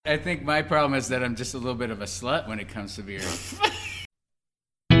I think my problem is that I'm just a little bit of a slut when it comes to beer.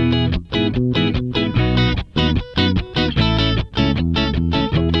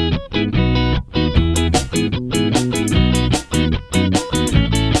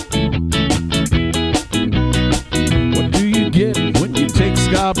 What do you get when you take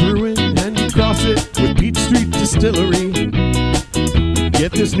Ska Brewing and you cross it with Peach Street Distillery? You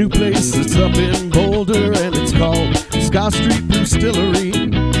get this new place that's up in Boulder and it's called Ska Street Brewstillery.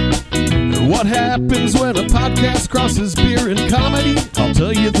 And what happens when a podcast crosses beer and comedy? I'll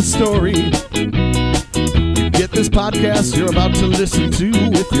tell you the story. You get this podcast you're about to listen to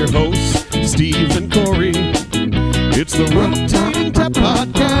with your hosts, Steve and Corey. It's the Rotating Tap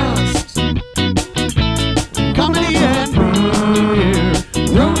Podcast. Comedy and beer.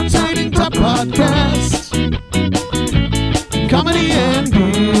 Rotating Tap Podcast. Comedy and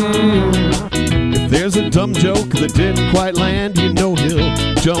beer. If there's a dumb joke that didn't quite land, you know he'll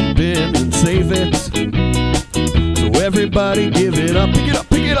jump in and save it. So everybody give it up, pick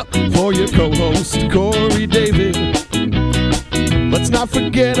it up for your co-host, Corey David. Let's not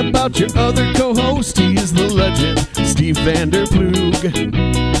forget about your other co-host, he is the legend, Steve Vanderplug.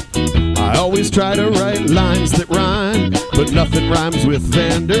 I always try to write lines that rhyme, but nothing rhymes with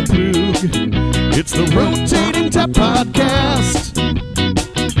Vanderplug. It's the Rotating Tap Podcast.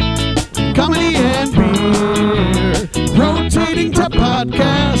 Comedy and beer. Rotating Tap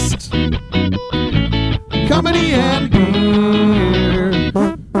Podcast. Comedy and beer.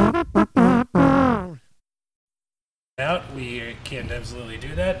 Out, we can't absolutely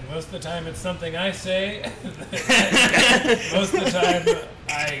do that. Most of the time it's something I say. Most of the time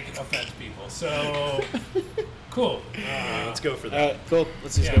I offend people. So, cool. Let's go for that. Cool.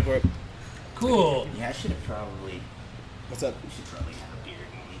 Let's just go for it. Cool. Yeah, I should have probably... What's up? We should probably have a beer.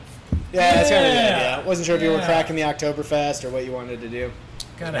 Yeah, that's kind of the idea. I wasn't sure if you were cracking the Oktoberfest or what you wanted to do.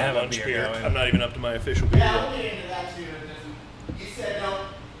 Gotta have a Lunch beer beer. going. I'm not even up to my official beer Yeah, yet. I'll get into that too. You said don't.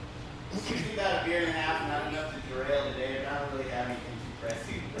 You got a beer and a half, not enough to derail the day. You're not really having anything too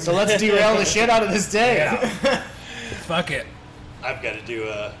pressing. So let's derail the shit out of this day. Yeah. Fuck it. I've got to do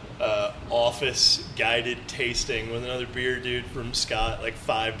a office guided tasting with another beer dude from Scott, like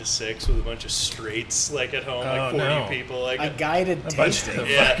 5 to 6, with a bunch of straights like at home, like 40 people. Like A guided A bunch tasting. of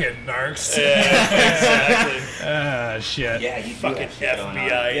Yeah. fucking narcs. Yeah, exactly. Shit. Yeah, you Fucking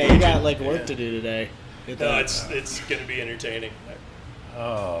FBI. Yeah, you got like work to do today. No, it's gonna be entertaining.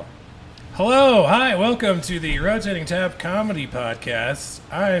 Oh. Hello, hi, welcome to the Rotating Tap Comedy Podcast.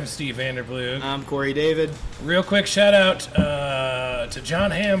 I'm Steve Vanderplug. I'm Corey David. Real quick shout out to John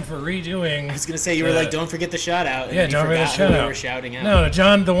Hamm for redoing. I was gonna say you were like, don't forget the shout out. and Yeah, you don't forget forgot the shout who we out. were shouting out. No,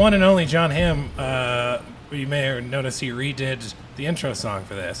 John, the one and only John Hamm. You may have noticed he redid the intro song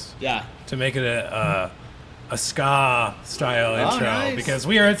for this Yeah. to make it a ska style intro nice. because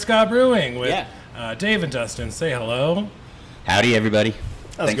we are at Ska Brewing with Yeah. Dave and Dustin. Say hello. Howdy, everybody.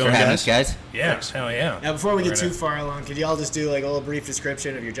 How's it Thanks going, for having guys? us, guys. Yeah, hell yeah. Now before we We're get too gonna- far along, could y'all just do like a little brief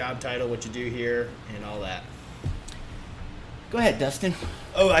description of your job title, what you do here, and all that? Go ahead, Dustin.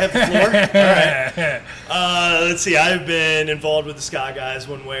 Oh, I have the floor? All right. Let's see. I've been involved with the Ska Guys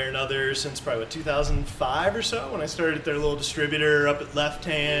one way or another since probably, 2005 or so, when I started their little distributor up at Left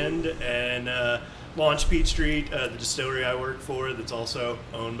Hand and launched Peach Street, the distillery I work for that's also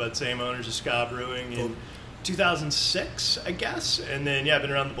owned by the same owners of Ska Brewing in 2006, I guess. And then, yeah, I've been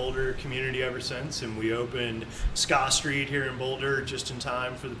around the Boulder community ever since, and we opened Ska Street here in Boulder just in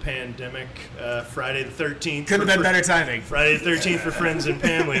time for the pandemic, Friday the 13th. Couldn't have been better timing. Friday the 13th for friends and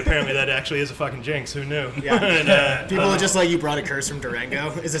family. Apparently that actually is a fucking jinx. Who knew? Yeah. And, People are just like, you brought a curse from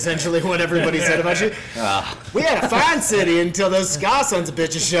Durango, is essentially what everybody said about you. We had a fine city until those ska sons of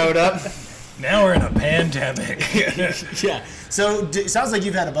bitches showed up. Now we're in a pandemic. Yeah. So it sounds like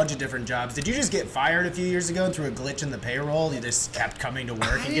you've had a bunch of different jobs. Did you just get fired a few years ago and through a glitch in the payroll? You just kept coming to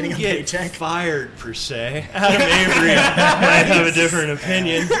work and getting a get paycheck? fired per se. Adam Avery might have a different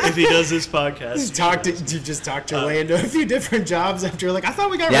opinion if he does this podcast. You just talked your way into a few different jobs after you're like, I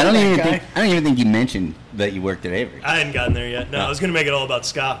thought we got Yeah, rid of that guy. I don't even think you mentioned that you worked at Avery. I hadn't gotten there yet. No, I was going to make it all about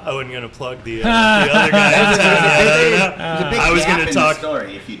Scott. I wasn't going to plug the other guy. I was going to talk.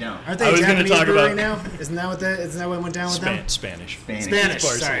 Story if you don't. Aren't they I was a gonna Japanese talk brewery about- now? Isn't that what went down with them? Spanish. Spanish.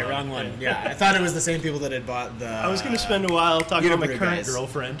 Sorry, Barcelona. wrong one. Yeah, I thought it was the same people that had bought the. I was going to spend a while talking about my Unibrew current guys.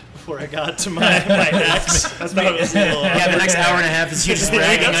 girlfriend before I got to my ex. I thought it was a little. Yeah, the next hour and a half is you just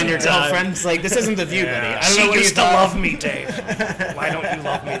bragging got on your some time. girlfriend. It's like, this isn't the view, buddy. I don't know what you used to thought. love me, Dave. Why don't you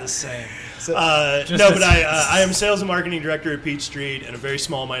love me the same? Just But I am sales and marketing director at Peach Street and a very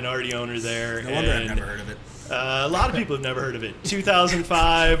small minority owner there. No wonder I've and, never heard of it. A lot of people have never heard of it.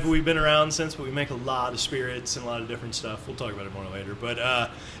 2005, we've been around since, but we make a lot of spirits and a lot of different stuff. We'll talk about it more later. But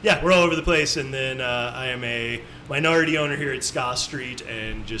yeah, we're all over the place. And then I am a minority owner here at Ska Street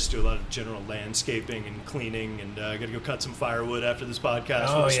and just do a lot of general landscaping and cleaning. And got to go cut some firewood after this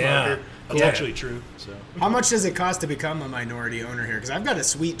podcast with a smoker. That's actually true. So How much does it cost to become a minority owner here? Because I've got a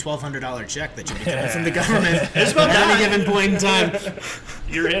sweet $1,200 check that should be coming from the government It's about at any time. given point in time.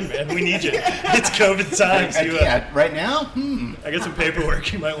 You're in, man. We need you. It's COVID times. Yeah, right now, I got some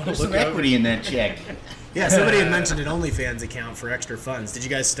paperwork you might want to there's look some over. equity in that check. Yeah, somebody had mentioned an OnlyFans account for extra funds. Did you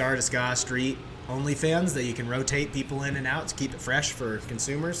guys start a Ska Street OnlyFans that you can rotate people in and out to keep it fresh for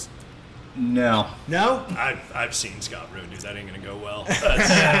consumers? No. No? I've seen Scott Rowe do that. Ain't gonna go well.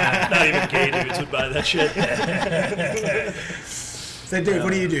 That's, not even gay dudes would buy that shit. So, Dave,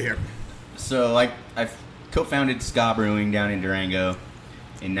 what do you do here? So I've co-founded Ska Brewing down in Durango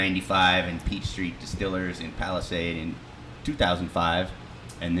in '95 and Peach Street Distillers in Palisade in 2005,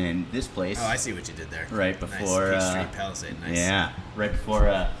 and then this place. Oh, I see what you did there. Right before, nice. Peach Street Palisade. Nice. Yeah, right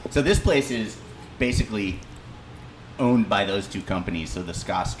before. So this place is basically owned by those two companies. So the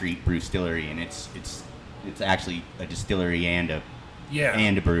Ska Street Brew Distillery, and it's actually a distillery and a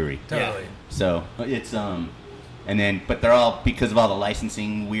brewery. Totally. So it's and then but they're all, because of all the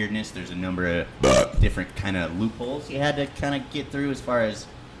licensing weirdness, there's a number of different kind of loopholes you had to kind of get through as far as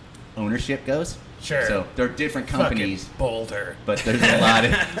ownership goes. Sure. So they're different companies. Fucking Boulder. But there's a lot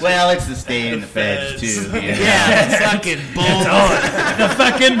of, well, it's the state and the feds too. You know? Yeah, fucking bull. The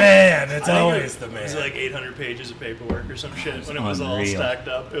fucking man. It's always the It was man. like 800 pages of paperwork or some shit when it was all unreal. stacked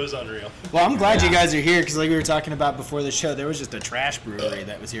up. It was unreal. Well, I'm glad you guys are here because, like we were talking about before the show, there was just a trash brewery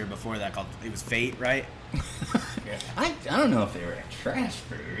that was here before that called, it was Fate, right? I don't know if they were a trash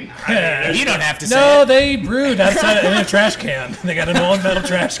brewery. You don't have to say No, it. they brewed outside in a trash can. They got an old metal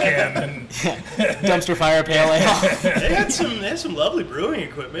trash can. And Dumpster fire pale ale. They had some lovely brewing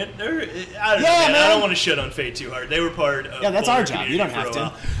equipment. I don't know, Yeah, man. man. I don't want to shit on Fate too hard. They were part of Yeah, that's Boulder our job. You community don't have for a to.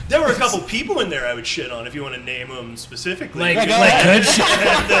 while. There were a couple people in there I would shit on if you want to name them specifically. like, go like ahead. good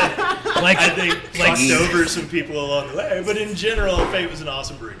shit. Like, I think fucked over some people along the way, but in general, Fate was an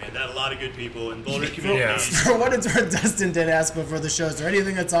awesome brewery, man. They had a lot of good people in Boulder community. For what it's worth, Dustin did ask before the show, is there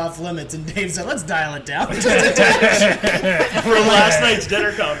anything that's off limits? And Dave said, let's dial it down. For last night's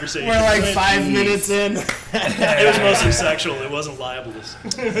dinner conversation, We're like 5 minutes in. it was mostly sexual. It wasn't libelous.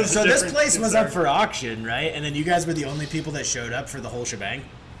 So this place was up for auction, right? And then you guys were the only people that showed up for the whole shebang?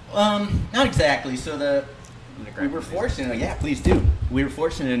 Not exactly. So we were fortunate. Yeah, please do. We were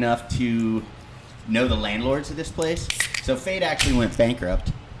fortunate enough to know the landlords of this place. So Fate actually went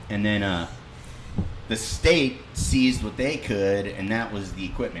bankrupt, and then the state seized what they could, and that was the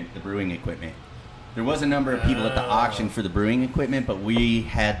equipment, the brewing equipment. There was a number of people at the auction for the brewing equipment, but we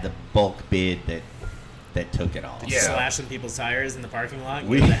had the bulk bid that took it all. Did you slash some people's tires in the parking lot? and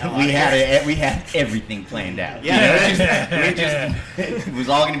We get the hell out of here? we had everything planned out. Yeah. It was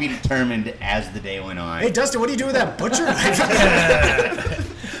all going to be determined as the day went on. Hey, Dustin, what do you do with that butcher knife?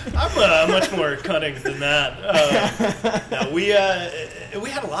 I'm much more cunning than that. No, we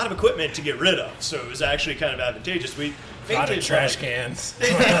had a lot of equipment to get rid of, so it was actually kind of advantageous. a lot of trash cans.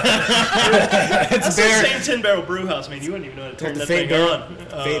 It's the same 10-barrel brew house, man. You wouldn't even know how to turn the that Fate thing barrel,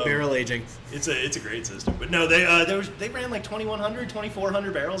 on. Fate barrel aging. It's a great system. But no, they ran like 2,100,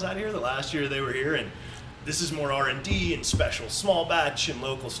 2,400 barrels out here the last year they were here, and this is more R&D and special small batch and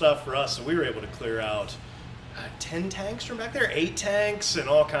local stuff for us. So we were able to clear out 10 tanks from back there, 8 tanks, and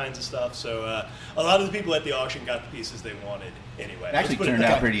all kinds of stuff. So a lot of the people at the auction got the pieces they wanted anyway. It actually turned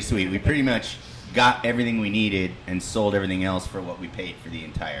out pretty sweet. We pretty much got everything we needed and sold everything else for what we paid for the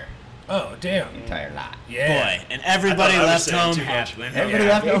entire Oh, damn. lot. Yeah. Boy, and everybody I thought I was left saying home too much. happy. Everybody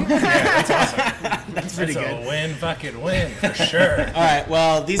left home. That's awesome. That's pretty That's good. a win, fucking win, for sure. All right,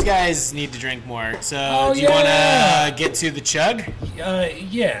 well, these guys need to drink more. So, Oh, do you want yeah. to get to the chug?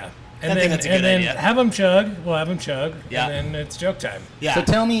 Yeah. And I think then, that's a good and then idea. have them chug. We'll have them chug. Yeah. And then it's joke time. Yeah. So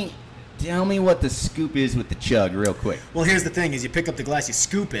tell me what the scoop is with the chug, real quick. Well, here's the thing: is you pick up the glass, you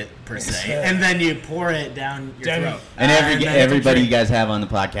scoop it per se, and then you pour it down your Down- throat. And then everybody you drink. guys have on the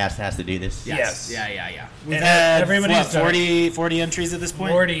podcast has to do this. Yes. Yeah. We've And had everybody's done 40 entries at this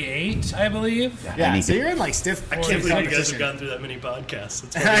point. 48, I believe. I Yeah, need so to- you're in like stiff. I can't believe you guys have competition. gone through that many podcasts.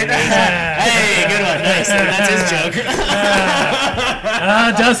 That's I fucking know. amazing. Hey, good one. Nice. That's his joke.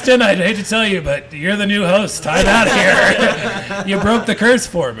 Dustin, I'd hate to tell you, but you're the new host. I'm out of here. You broke the curse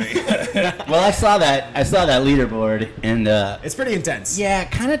for me. Well, I saw that leaderboard, and It's pretty intense. yeah,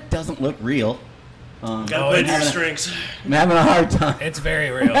 it kind of doesn't look real. Gotta play to your strengths. I'm having a hard time. It's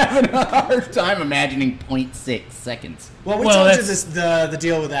very real. I'm having a hard time imagining 0.6 seconds. Well, we told you the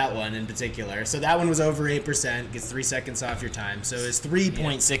deal with that one in particular. So that one was over 8%, gets 3 seconds off your time. So it's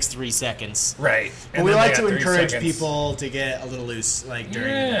 3.63 seconds. Right. But we like to encourage people to get a little loose, like during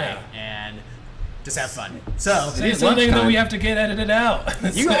the day, and just have fun. So say something that we have to get edited out.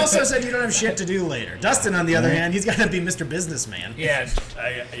 You also said you don't have shit to do later. Dustin, on the other hand, he's got to be Mr. Businessman. Yeah.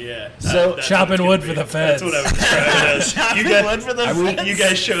 So chopping wood for the feds. That's what I was describing as. Chopping wood for the feds. You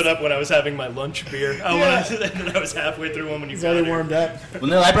guys showed up when I was having my lunch beer. And I was halfway through one when you got already warmed up. Well,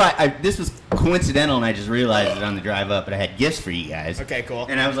 no, this was coincidental, and I just realized it on the drive up, but I had gifts for you guys. Okay, cool.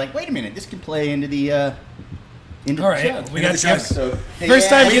 And I was like, wait a minute, this can play into the All right, we got gifts. So, First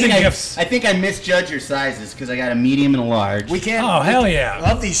time getting gifts. I think I misjudged your sizes because I got a medium and a large. We can't. Oh, hell yeah. I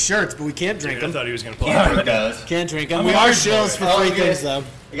love these shirts, but we can't drink I them. thought he was going to pull Can't out. drink those. Can't drink them. I'm We a are hard shills for boy. free Oh, things, yeah. though.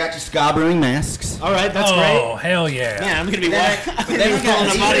 I got your Ska Brewing masks. All right, that's Oh, great. hell yeah. Yeah, I'm gonna be Then pulling we got them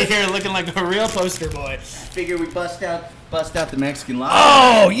these. out of here looking like a real poster boy. Figure we bust out the Mexican lava.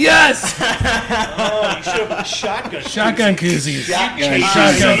 Oh, yes! Oh, you showed up with a shotgun. Shotgun koozies. Shotgun.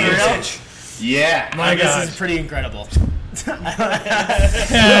 Shotgun Real? koozies. Yeah. My This God. is pretty incredible. So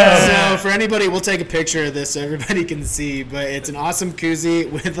for anybody, we'll take a picture of this so everybody can see, but it's an awesome koozie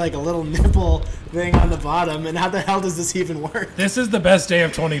with like a little nipple thing on the bottom, and how the hell does this even work? This is the best day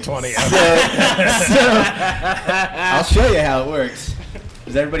of 2020 ever. I'll show you how it works.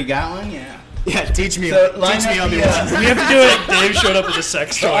 Has everybody got one? Yeah. Yeah, teach me, So line teach me, up the, Obi-Wan. We have to do it. Dave showed up with a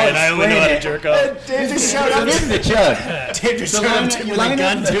sex toy, and I only know how to jerk off. Dave just showed So up. this is the chug. Dave just So showed line up up- with a line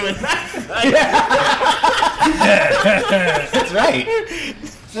gun up the- doing that. That's right.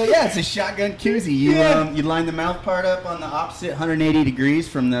 So yeah, it's a shotgun koozie. You line the mouth part up on the opposite 180 degrees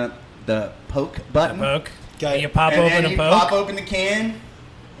from the poke button. Poke. Okay. You pop and open then a you poke. pop open the can,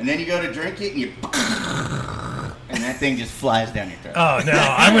 and then you go to drink it, and you and that thing just flies down your throat. Oh no,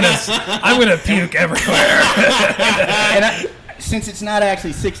 I'm gonna puke everywhere. And since it's not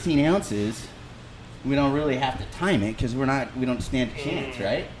actually 16 ounces, we don't really have to time it because we don't stand a chance,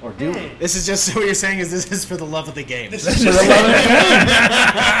 right? Or do we? This is just, so what you're saying is this is for the love of the game.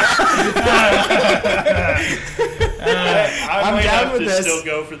 I might down have with to this. still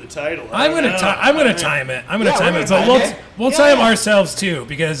go for the title. I'm gonna time it. I'm gonna Yeah, time we're it. gonna But time we'll it. we'll time ourselves too,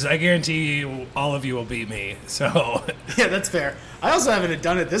 because I guarantee you, all of you will beat me. So Yeah, that's fair. I also haven't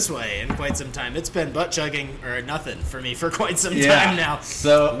done it this way in quite some time. It's been butt chugging or nothing for me for quite some time now.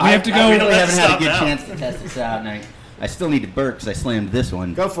 So We have to go- I we really don't haven't had a stop good now. chance to test this out, and I still need to burp because I slammed this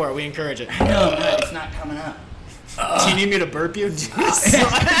one. Go for it. We encourage it. No, it's not coming up. Do you need me to burp you? Do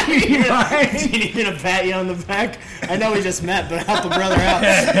you need me to pat you on the back? I know we just met, but help a brother out.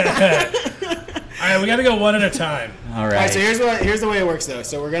 all right, we gotta go one at a time. All All right, right. so here's the way it works, though.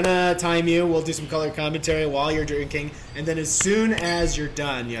 So we're gonna time you. We'll do some color commentary while you're drinking, and then as soon as you're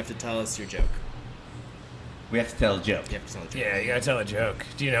done, you have to tell us your joke. We have to tell a joke. You have to tell a joke. Yeah, you gotta tell a joke.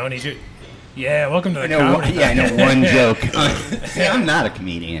 Do you know any joke? Yeah, welcome to the I know comedy. I know one joke. See, I'm not a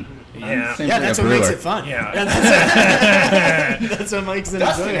comedian. Yeah. I'm simply Yeah, that's a what makes brewer. it fun. Yeah. That's what makes it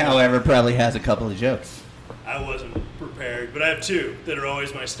Dustin, enjoyable. however, probably has a couple of jokes. I wasn't prepared, but I have two that are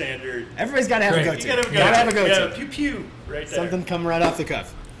always my standard. Every's got to have Great. a go-to. You gotta have a You gotta have a go-to. You go-to. gotta pew pew right there. Something come right off the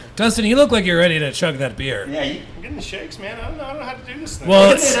cuff. Dustin, you look like you're ready to chug that beer. Yeah, you I'm getting the shakes, man. I don't know how to do this thing.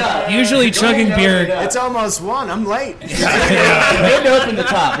 Well, Open it up. usually Go chugging ahead and open it beer. up. It's almost 1. I'm late. You have to open the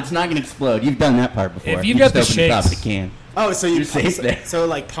top. It's not going to explode. You've done that part before. If you've You got just the open the top of shakes- the can. Oh, so you You're safe there. so it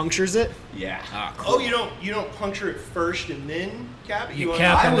like punctures it? Yeah. oh, you don't puncture it first and then cap it. You want-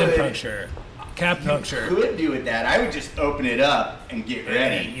 cap and I then would- puncture. Cap puncture. Could do with that. I would just open it up and get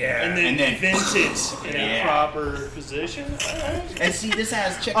ready. Yeah. and then, and then- vent it in Yeah. a proper position. And see, this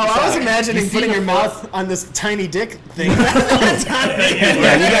has. Check Oh, this I was out. imagining You see putting the your front- mouth on this tiny dick thing.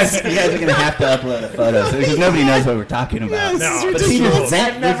 Yeah, you guys are gonna have to upload a photo so because nobody knows what we're talking about. This is No, But see, ridiculous. there's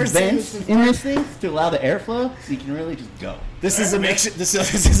I've never seen vents this. in this thing to allow the airflow, so you can really just go. This is a makeshift. This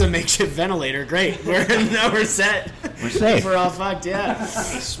is a makeshift ventilator. Great. Now we're set. We're safe. We're all fucked. Yeah. I'm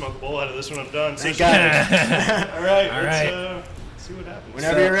gonna smoke a bowl out of this when I'm done. So Thank God. all right, All let's right. see what happens.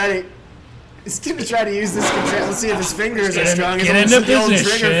 Whenever you're ready. He's gonna try to use this control. Let's see if his fingers are Get in- strong. get It's into the old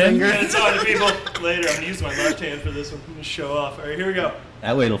position. trigger I'm finger. gonna talk to people later. I'm gonna use my left hand for this one. I'm gonna show off. All right, here we go.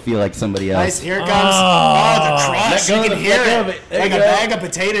 That way it'll feel like somebody Nice. else. Here it comes. Oh, the Let crush. go You of can the- hear let go it. of it. There Like you a go. bag of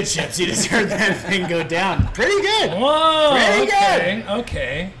potato chips. You just heard that thing go down. Pretty good. Whoa. Pretty Okay.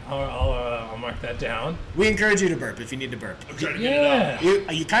 Okay. I'll mark mark that down. We encourage you to burp if you need to burp. I'm trying to get it out.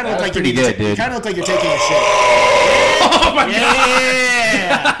 Yeah. You kind of look like pretty good, dude. You kind of look like you're taking a shit. Oh my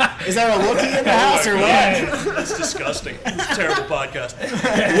Yeah. Is there a Wookiee in the house or what? That's disgusting. It's a terrible podcast.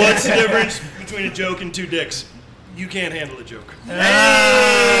 What's the difference between a joke and two dicks? You can't handle a joke.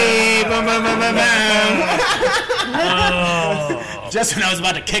 Hey, bum, bum, bum, bum, bum. Oh. Just when I was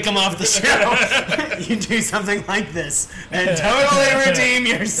about to kick him off the show, you do something like this and totally redeem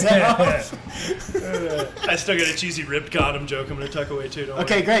yourself. I still got a cheesy ripped condom joke I'm going to tuck away too. Don't worry.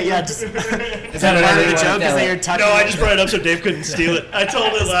 Okay, great. Yeah. Is that part of the joke? Is that you're tucking? No, I just brought it up so Dave couldn't steal it. I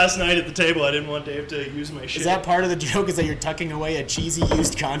told it last night at the table. I didn't want Dave to use my shit. Is that part of the joke? Is that you're tucking away a cheesy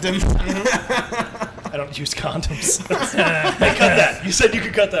used condom? I don't use condoms. Hey, cut that. You said you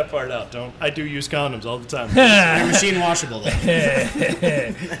could cut that part out. Don't. I do use condoms all the time. They're machine washable though.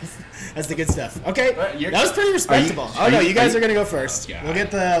 That's the good stuff. Okay, that was pretty respectable. You guys are gonna go first. We'll get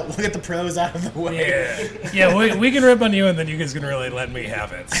the pros out of the way. Yeah. We can rip on you, and then you guys can really let me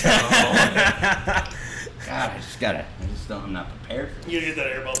have it. So. God, I'm not prepared for You gotta get that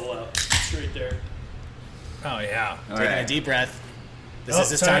air bubble out. Straight there. Oh yeah. All Taking a right. deep breath. This Oh, is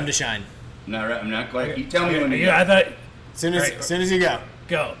his sorry. time to shine. I'm not quite. You tell me when to Yeah, I go. thought. Soon Right. as you go,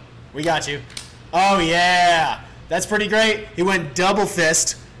 Go. we got you. Oh yeah, that's pretty great. He went double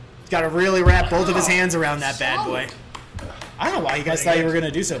fist. He's got to really wrap both of his hands around that bad boy. I don't know why you guys thought you were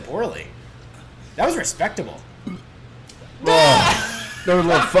gonna do so poorly. That was respectable. Oh, there was a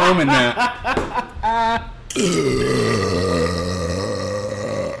little foam in that.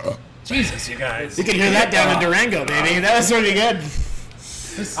 Jesus, you guys. You can hear that down in Durango, baby. That was pretty good.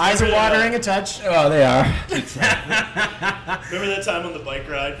 Eyes are watering a touch. Oh, they are. Remember that time on the bike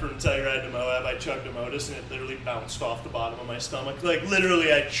ride from Telluride to Moab? I chugged a Modus and it literally bounced off the bottom of my stomach. Like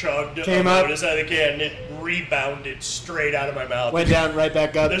literally, I chugged Came a up. Modus out of the can and it rebounded straight out of my mouth. Went down, right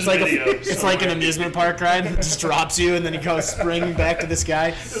back up. There's It's like a video it's like an somewhere. amusement park ride. It just drops you and then you go springing back to the sky.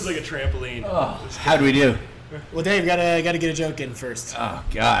 It was like a trampoline. How do we do? Well, Dave, gotta get a joke in first. Oh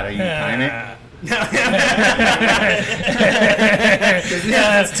God, are you timing?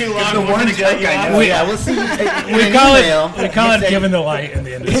 It's too long. The We're one gonna cut joke you I off. know. Yeah, we'll see. We call it giving the light in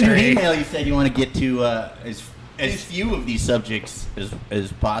the In your industry. email, you said you want to get to as few of these subjects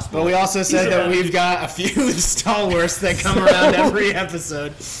as possible. But we also said that about- we've got a few stalwarts that come around every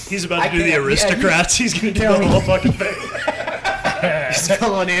episode. He's about to I do the can't- aristocrats. He's going to do the whole fucking thing. Just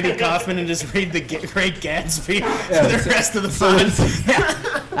call on Andy Kaufman and just read the Great Gatsby for the rest of the pod.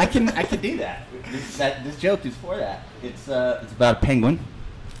 Yeah, I can do that. This joke is for that. It's about a penguin,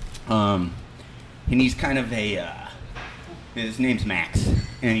 and he's kind of a his name's Max,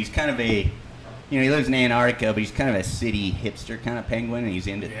 and he's kind of a he lives in Antarctica, but he's kind of a city hipster kind of penguin, and he's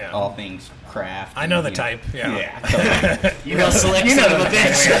into Yeah. all things craft. I know and, the type. Yeah. Yeah. Totally. Real slick You know son of a the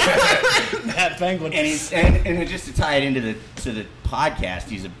bitch. type. That penguin. And he's and just to tie it into the podcast,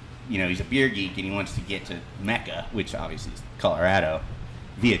 he's a beer geek and he wants to get to Mecca, which obviously is Colorado,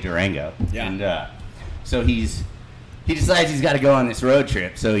 via Durango. Yeah. And so he decides he's got to go on this road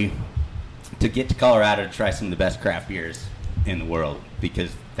trip. So to get to Colorado to try some of the best craft beers in the world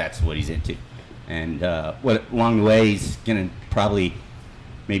because that's what he's into. And along the way he's gonna probably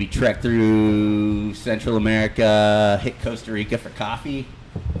maybe trek through Central America, hit Costa Rica for coffee.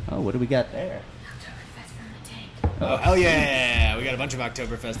 Oh, what do we got there? Oktoberfest from the tank. Oh, hell yeah. We got a bunch of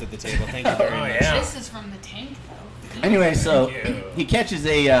Oktoberfest at the table. Thank you very Oh, much. yeah. This is from the tank, though. Anyway, so Thank you. he catches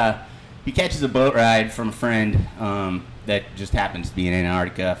a boat ride from a friend that just happens to be in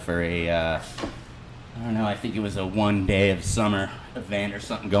Antarctica for a I don't know, I think it was a 1 day of summer event or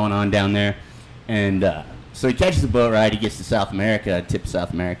something going on down there, and so he catches a boat ride. He gets to South America, tip of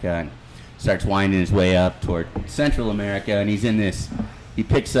South America, and starts winding his way up toward Central America, and he's in this. He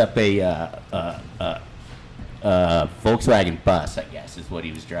picks up a Volkswagen bus, I guess, is what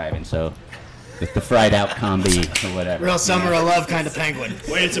he was driving. So the fried out combi or whatever. Real summer of love kind of penguin.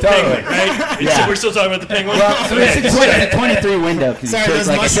 Wait, it's a Totally. penguin, right? Yeah. We're still talking about the penguin? Well, so it's a 23 window. 'cause Sorry, so those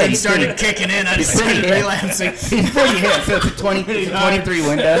like I said, mushrooms he's started pretty- kicking in. I just he's pretty started hip. relapsing. He's pretty hip, so it's a 23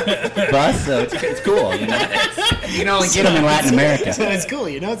 window bus, so it's cool. You can only get them in Latin America. So it's cool,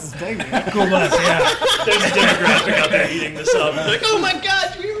 it's this penguin. Cool bus, yeah. There's a demographic out there eating this up. They're like, oh my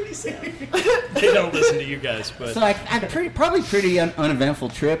god, we already said it. They don't listen to you guys, but So probably pretty uneventful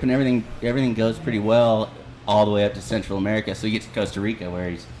trip, and everything goes pretty well all the way up to Central America. So he gets to Costa Rica, where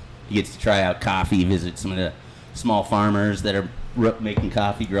he gets to try out coffee, visit some of the small farmers that are making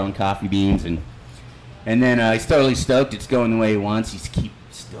coffee, growing coffee beans, and then he's totally stoked. It's going the way he wants. He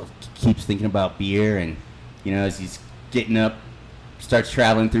still keeps thinking about beer, and as he's getting up, starts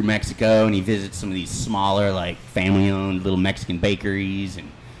traveling through Mexico, and he visits some of these smaller, like family-owned little Mexican bakeries, and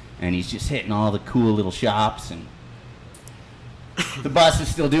and he's just hitting all the cool little shops, and the bus is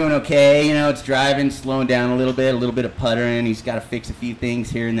still doing okay. You know, it's driving, slowing down a little bit of puttering. He's got to fix a few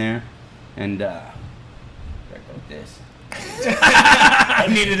things here and there, and where do I go with this? I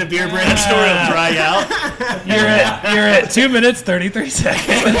needed a beer break. Story will dry out. You're at 2 minutes 33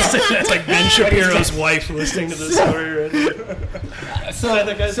 seconds. It's like Ben Shapiro's wife listening to this story right here.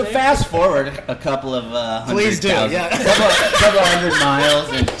 So fast forward a couple of Please do, 100,000 yeah. couple of 100 miles,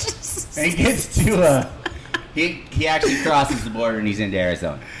 and he gets to he actually crosses the border and he's into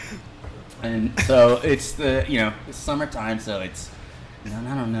Arizona. And so it's it's summertime, so it's I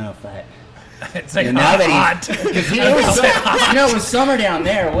don't know if that. It's like now that hot. Because it was summer down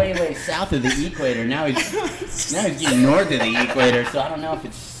there, way south of the equator. Now he's getting north of the equator, so I don't know if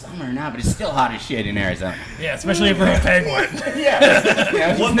it's summer or not, but it's still hot as shit in Arizona. Yeah, especially for a penguin.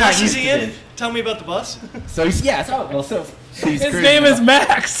 Yeah, What bus is he in? Tell me about the bus. So he's he's His cruising name is along.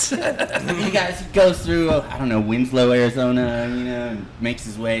 Max. He goes through Winslow, Arizona, and makes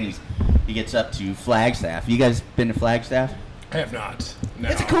his way, and he gets up to Flagstaff. You guys been to Flagstaff? I have not. No.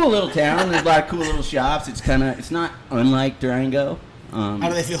 It's a cool little town. There's a lot of cool little shops. It's not unlike Durango. How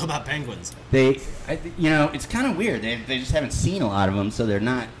do they feel about penguins? It's kind of weird. They just haven't seen a lot of them, so they're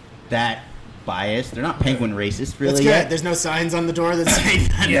not that biased. They're not penguin racist, really. That's good. Yet. There's no signs on the door that say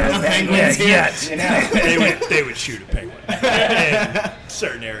Yeah, no penguins here. yet. they would shoot a penguin in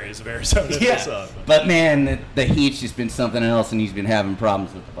certain areas of Arizona. If they saw it. But man, the heat's just been something else, and he's been having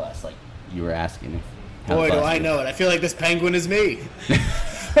problems with the bus, like you were asking. How Boy, the do bus I is. know it. I feel like this penguin is me.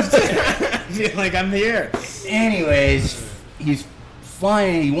 I feel like I'm here. Anyways, he's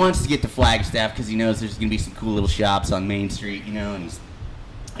flying. He wants to get to Flagstaff because he knows there's going to be some cool little shops on Main Street, and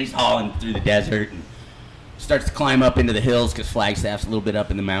he's hauling through the desert and starts to climb up into the hills because Flagstaff's a little bit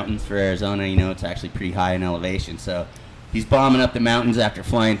up in the mountains for Arizona. It's actually pretty high in elevation. So he's bombing up the mountains after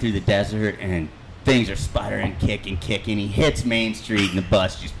flying through the desert, and things are sputtering, kicking. He hits Main Street, and the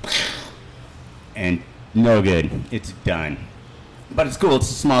bus just... and no good. It's done. But it's cool.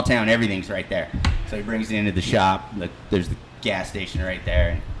 It's a small town. Everything's right there. So he brings it into the shop. There's the gas station right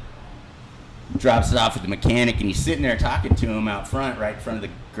there. And drops it off with the mechanic, and he's sitting there talking to him out front, right in front of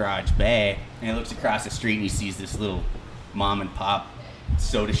the garage bay. And he looks across the street, and he sees this little mom and pop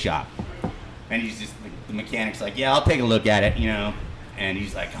soda shop. And he's just, the mechanic's like, yeah, I'll take a look at it, And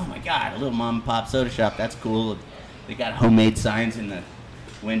he's like, oh my God, a little mom and pop soda shop. That's cool. They got homemade signs in the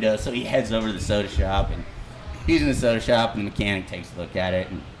window. So he heads over to the soda shop, and he's in the soda shop, and the mechanic takes a look at it,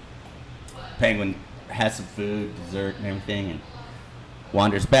 and Penguin has some food, dessert, and everything, and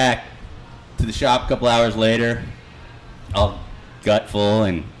wanders back to the shop a couple hours later, all gutful,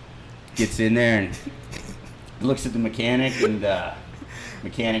 and gets in there and looks at the mechanic, and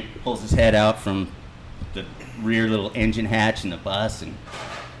mechanic pulls his head out from the rear little engine hatch in the bus and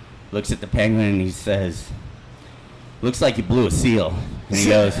looks at the Penguin, and he says, looks like you blew a seal. And he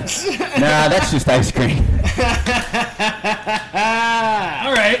goes, nah, that's just ice cream.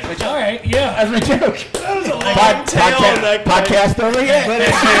 All right, yeah. That's my joke. That was a long tail on that Podcast over yet?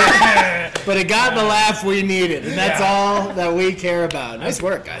 But it got the laugh we needed, and that's all that we care about. Nice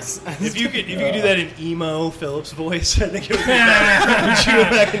work, guys. If you could do that in emo Phillips voice, I think it would be better. Would you go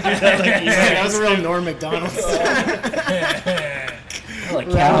back and do that like emo? That was a real Norm Macdonald. Like,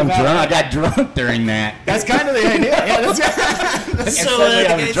 I'm drunk. I got drunk during that. That's kind of the idea. Yeah, that's So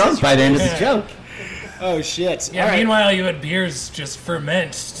I was drunk by the end of the joke. Oh shit! Yeah. All right. Meanwhile, you had beers just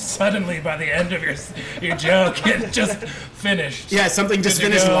ferment suddenly by the end of your joke. It just finished. Yeah, something just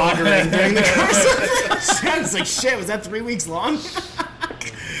Good to finished go. watering during the course. I was like, shit, was that 3 weeks long?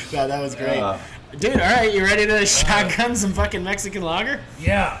 Yeah, that was great. Dude, all right, you ready to shotgun some fucking Mexican lager?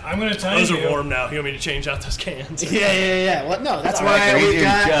 Yeah, I'm gonna tell Those you. are warm now. You want me to change out those cans? Yeah. Well, no, that's all right, why they're we've easier to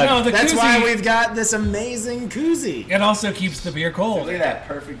got. chug. No, the That's koozie, why we've got this amazing koozie. It also keeps the beer cold. Look at that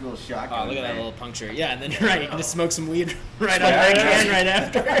perfect little shotgun. Oh, look at that little puncture. Yeah, and then you're right. You can just smoke some weed right on that can right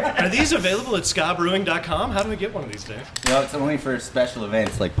after. Are these available at skabrewing.com? How do we get one of these, Dave? No, it's only for special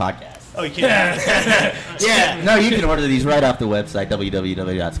events like podcasts. Oh, you can't. Yeah. No, you can order these right off the website,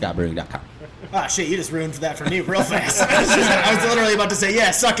 www.scottbrewing.com. Oh shit, you just ruined that for me real fast. I was literally about to say,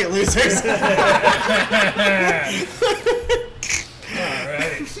 yeah, suck it, losers.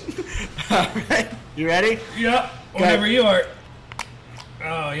 All right. You ready? Yeah. Whenever you are.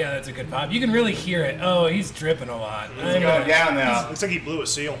 Oh yeah, that's a good pop. You can really hear it. Oh, he's dripping a lot. I'm Going down now. Looks like he blew a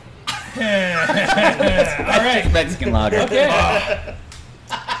seal. All right. Mexican lager. Okay.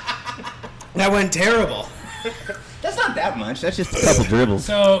 That went terrible. That's not that much. That's just a couple dribbles.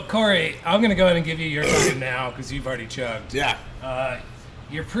 So Corey, I'm gonna go ahead and give you your time now because you've already chugged. Yeah.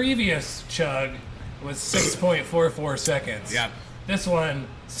 Your previous chug was 6.44 seconds. Yeah. This one,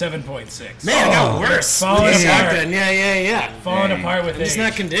 7.6. Man, it got worse. Falling with the apart. shotgun. Yeah. Falling apart with It's age.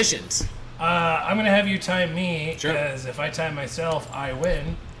 not conditioned. I'm going to have you time me, Sure. because if I time myself, I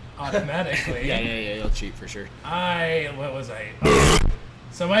win automatically. Yeah. You'll cheat for sure. What was I? Oh.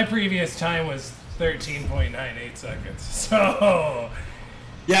 So my previous time was 13.98 seconds. So,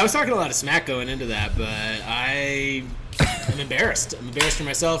 Yeah, I was talking a lot of smack going into that, but I'm embarrassed. I'm embarrassed for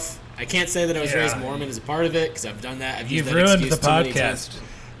myself. I can't say that I was Yeah. raised Mormon as a part of it because I've done that. I've used you've that ruined excuse the too many times. podcast.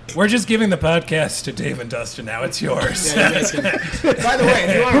 We're just giving the podcast to Dave and Dustin now. It's yours. Yeah, you guys can. By the way,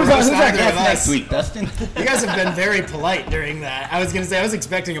 if you want to Who's roast our either guest of next us, week, Dustin? you guys have been very polite during that. I was gonna say I was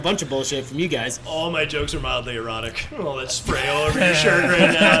expecting a bunch of bullshit from you guys. All my jokes are mildly erotic. All that spray all over your shirt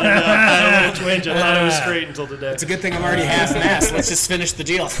right now. And, I had a little twinge. I thought it was straight until today. It's a good thing I'm already half-assed. Let's just finish the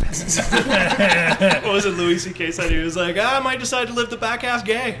deal. What was it Louis C.K. said? He was like, I might decide to live the back half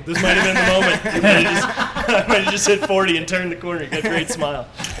gay. This might have been the moment. I might have just hit 40 and turned the corner. Get a great smile.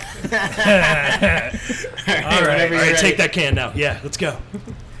 All right. All right, take that can now. Yeah, let's go.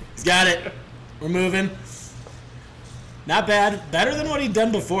 He's got it. We're moving. Not bad. Better than what he'd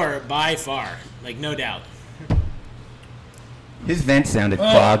done before, by far. Like, no doubt. His vent sounded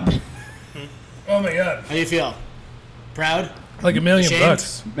clogged. Oh my god. How do you feel? Proud? Like $1 million Ashamed?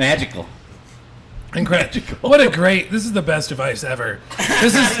 bucks. Magical. Incredible. What a great. This is the best device ever.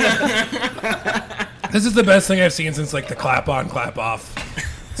 This is the best thing I've seen since like the clap on, clap off.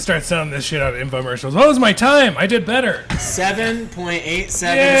 Start selling this shit on infomercials. What was my time? I did better. 7.87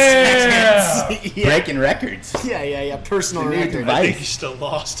 Yeah. seconds. Yeah. Breaking records. Yeah. Personal New record. I think device. he's still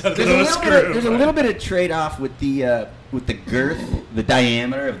lost out of There's those there's a screws. little bit of trade-off with the girth, the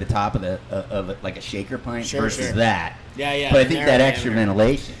diameter of the top of like a shaker pint Sure, versus sure. that. Yeah. But I think narrow that extra diameter.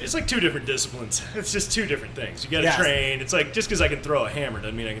 ventilation. It's like two different disciplines. It's just two different things. You got to Yes. train. It's like just because I can throw a hammer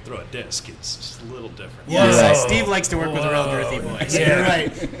doesn't mean I can throw a disc. It's just a little different. Yeah, Whoa. so Steve likes to work with real girthy boys. Yeah. You're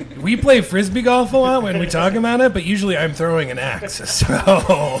right. We play frisbee golf a lot when we talk about it, but usually I'm throwing an axe.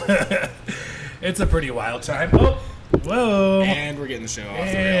 So it's a pretty wild time. Oh, whoa. And we're getting the show off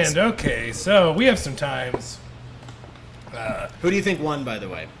the rails. And okay, so we have some times. Who do you think won, by the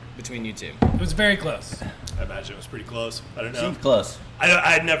way, between you two? It was very close. I imagine it was pretty close. I don't know. Seems close.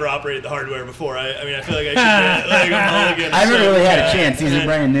 I'd never operated the hardware before. I mean, I feel like I should be like a mulligan. I haven't so, really had a yeah. chance. These are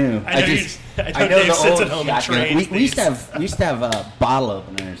brand new. I know Dave the sits old at home and shotgun. trains We used to these. have bottle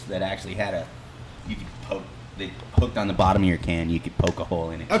openers that actually had you could poke. They hooked on the bottom of your can. You could poke a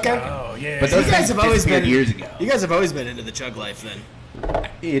hole in it. Okay. Oh, yeah. But You those guys have always disappeared been years ago. You guys have always been into the chug life, then.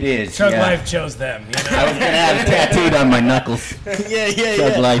 It is. Chug yeah. Life chose them, you I know? was gonna have it tattooed on my knuckles. yeah.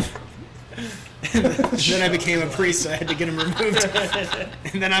 Chug Life. Then I became a priest, so I had to get him removed.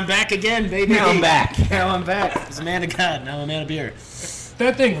 And then I'm back again, baby. Now I'm back. Now I'm back. I was a man of God. Now I'm a man of beer.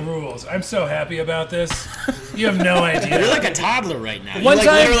 That thing rules. I'm so happy about this. You have no idea. You're like a toddler right now. One you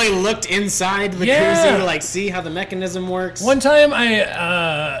time- literally looked inside the Yeah. koozie to like see how the mechanism works. One time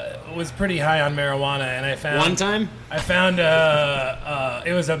I was pretty high on marijuana, and I found One time? I found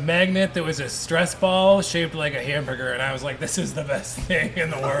it was a magnet that was a stress ball shaped like a hamburger, and I was like, "This is the best thing in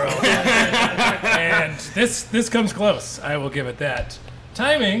the world." And this comes close. I will give it that.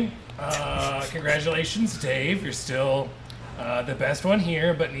 Timing. Congratulations, Dave. You're still the best one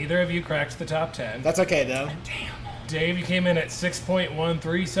here, but neither of you cracked the top 10. That's okay though. Dave, you came in at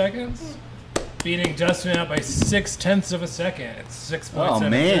 6.13 seconds, beating Dustin out by 0.6 of a second. It's 6.73. Oh,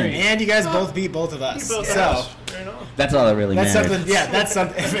 man. And you guys both beat both of us. Both So house. Right on. That's all that really that's matters. something. Yeah, that's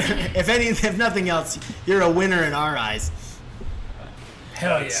something. If nothing else, you're a winner in our eyes.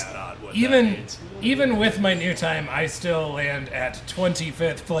 Hell That's yeah. not what that Even means. even with my new time, I still land at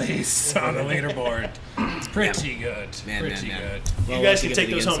 25th place on the leaderboard. It's pretty good. Pretty good. You guys can take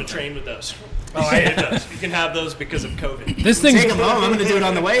those home and train with those. Oh, It does. You can have those because of COVID. This thing's Take them home. I'm going to do it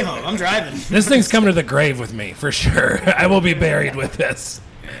on the way home. I'm driving. this thing's coming to the grave with me for sure. I will be buried with this.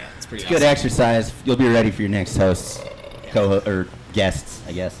 It's pretty Good exercise. You'll be ready for your next hosts, or guests,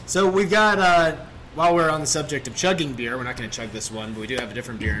 I guess. So we've got, while we're on the subject of chugging beer, we're not going to chug this one, but we do have a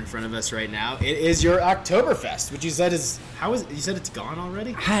different beer in front of us right now. It is your Oktoberfest, which you said you said it's gone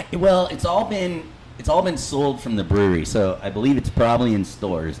already? Hi, well, it's all been sold from the brewery, so I believe it's probably in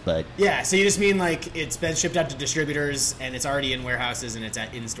stores. But Yeah, so you just mean like it's been shipped out to distributors and it's already in warehouses and it's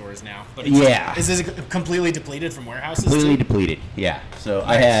in stores now. But it's, Yeah. Is this completely depleted from warehouses? completely too? depleted. Yeah. So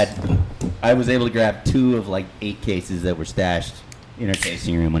I was able to grab 2 of like 8 cases that were stashed in our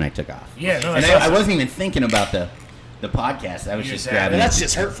tasting room when I took off. Yeah, no, And that's I awesome. wasn't even thinking about the podcast. I was You're just sad. grabbing That's it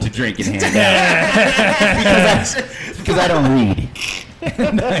just hurtful. to drink and hand out because I don't read.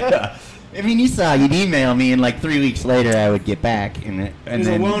 I mean, you saw you'd email me, and like 3 weeks later, I would get back, and He's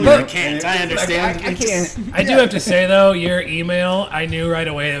then a loner. you know, I can't. I and understand. I can't. I do have to say though, your email, I knew right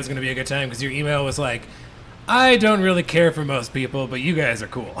away it was going to be a good time because your email was like, I don't really care for most people, but you guys are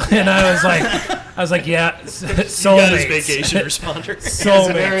cool. And I was like, yeah, soulmates. You got his vacation responder. It's a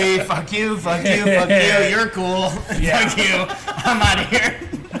Soulmates. very fuck you, you're cool. Yeah. Fuck you, I'm out of here.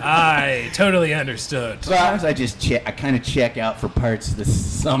 I totally understood. Sometimes I kind of check out for parts this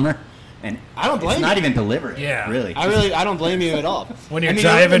summer, and I don't blame It's not you. even deliberate. Yeah. really. I don't blame you at all. When you're I mean,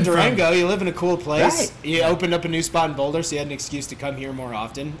 driving you live in from- Durango, you live in a cool place. Right. You opened up a new spot in Boulder, so you had an excuse to come here more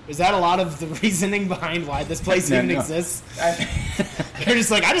often. Is that a lot of the reasoning behind why this place No, even no. exists? You're just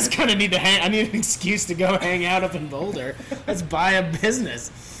like, I just kind of need to I need an excuse to go hang out up in Boulder. Let's buy a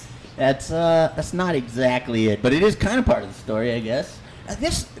business. That's not exactly it, but it is kind of part of the story, I guess.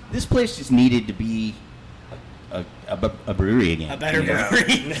 This place just needed to be a brewery again. A better you know? brewery.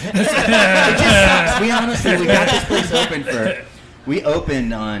 It just sucks. We honestly, we got this place open for. We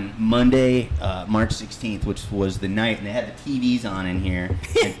opened on Monday, March 16th, which was the night, and they had the TVs on in here,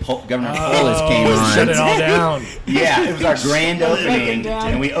 and Governor Polis came on. Shut it all down. Yeah, it was our grand opening, Fucking down.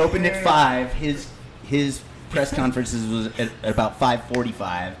 and we opened at 5. His press conferences was at about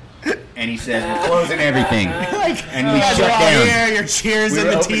 5:45, and he says we're closing everything, and we You guys shut are all down. here, your cheers We and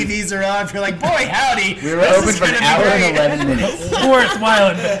were the open- TVs are on. You're like, boy, howdy. We were this open is for an gonna be hour great. and 11 minutes.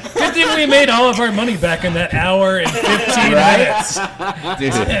 Worthwhile. Good thing we made all of our money back in that hour and 15 minutes.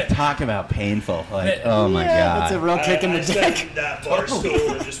 Dude, talk about painful. Like, oh my That's a god. real kick in the sat dick. in that bar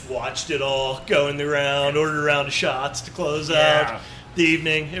stool and just watched it all go in the round, ordered a round of shots to close Yeah. out the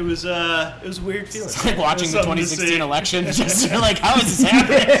evening. It was a weird feeling. It's like watching the Something to 2016 see. election. Just you're like, how is this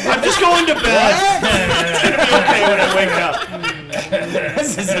happening? I'm just going to bed. It's gonna be okay when I wake up.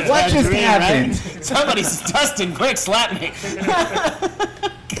 This is a What bad just dream, happened? right? Somebody's Dustin, quick, slap me.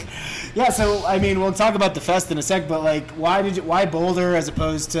 Yeah, so I mean, we'll talk about the fest in a sec, but like, why Boulder as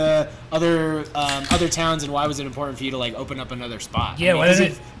opposed to other towns, and why was it important for you to like open up another spot? Yeah, why 'cause did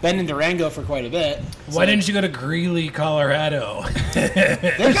you've been in Durango for quite a bit. Why didn't you go to Greeley, Colorado?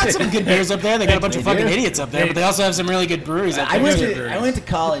 They've got some good beers up there. They got a bunch of They fucking do. idiots up there, but they also have some really good breweries up I there. went to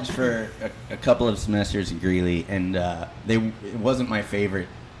college for a couple of semesters in Greeley, and it wasn't my favorite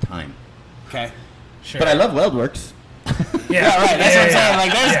time. Okay. Sure. But I love WeldWorks. Yeah, right. That's what I'm saying.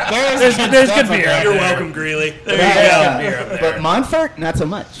 Like, there's There's stuff good up beer there. up You're there. welcome, Greeley. There Yeah, you go. beer up there. But Montfort, not so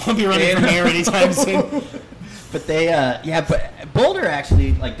much. Won't be running from here anytime soon. But they, but Boulder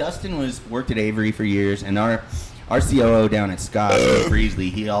actually, like Dustin worked at Avery for years, and our COO down at Scott,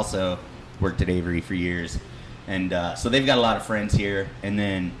 Breesley, he also worked at Avery for years, and so they've got a lot of friends here. And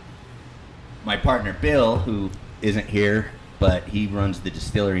then my partner Bill, who isn't here, but he runs the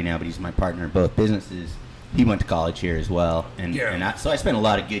distillery now, but he's my partner in both businesses. He went to college here as well, and so I spent a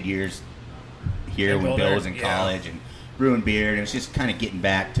lot of good years here In when Boulder, Bill was in yeah. college and brewing beer, and it was just kind of getting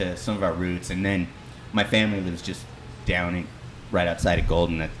back to some of our roots. And then my family lives just down right outside of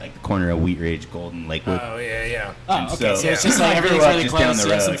Golden, at like the corner of Wheat Ridge, Golden, Lakewood. Oh, yeah. Oh, And okay. So it's yeah. just like I grew everything's up really just down close. the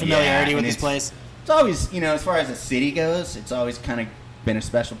You have some road, familiarity yeah, with and this place. It's always, as far as the city goes, it's always kind of been a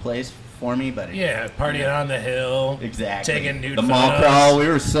special place for me. But Yeah, partying on the hill. exactly. Taking nude the mall photos. crawl. We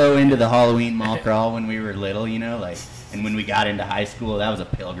were so into the Halloween mall crawl when we were little, like. And when we got into high school, that was a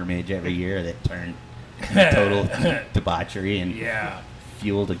pilgrimage every year that turned into total debauchery and Yeah.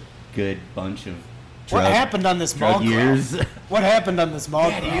 fueled a good bunch of What happened on this mall drug crawl? years. What happened on this mall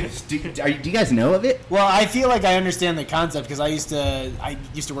crawl? do you guys know of it? Well, I feel like I understand the concept because I used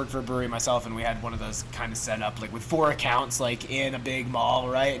to work for a brewery myself, and we had one of those kind of set up like with 4 accounts, like in a big mall,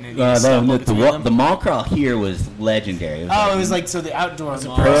 right? And then you just stumble between them. The mall crawl here was legendary. Oh, it was like so the outdoor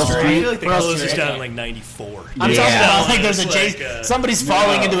mall. Pearl I Street? feel like they Pearl closed this Street, down okay. in like 94. I'm Yeah. talking about like there's a It's J. like, Somebody's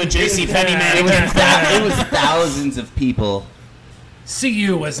falling into a JC Penney It was, man. it was thousands of people,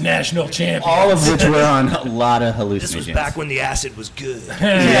 CU was national champion. all of which were on a lot of hallucinogens. This was back when the acid was good.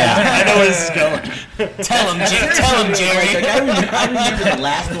 Yeah. I know where this is going. Tell him, Jerry. Like, I remember the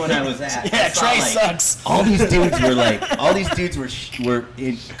last one I was at. I Yeah, saw, Trey like, sucks. All these dudes were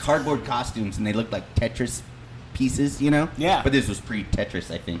in cardboard costumes, and they looked like Tetris pieces, Yeah. But this was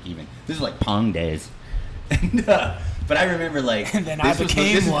pre-Tetris, I think. Even this was like Pong days. And, but I remember like. And then I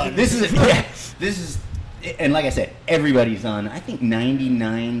became one. This is, and like I said, everybody's on. I think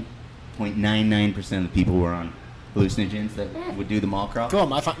 99.99% of the people were on hallucinogens that would do the mall crawl. Cool,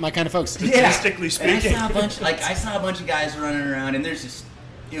 my kind of folks. Statistically And speaking. I saw a bunch of guys running around, and it was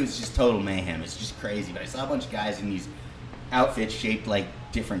just total mayhem. It's just crazy. But I saw a bunch of guys in these outfits shaped like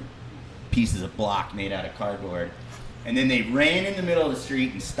different pieces of block made out of cardboard, and then they ran in the middle of the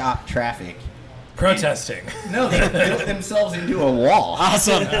street and stopped traffic, Protesting. No, they built themselves into a wall.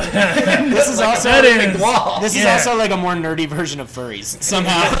 Awesome. This is also that is- this is yeah. also like a more nerdy version of furries.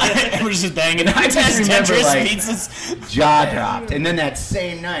 Somehow, we're just banging I just remember, Tetris like, pizzas. Jaw dropped. And then that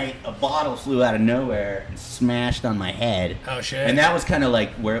same night, a bottle flew out of nowhere and smashed on my head. Oh, shit. And that was kind of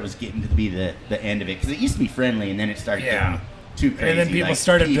like where it was getting to be the end of it. Because it used to be friendly, and then it started Yeah. getting too crazy. And then people like,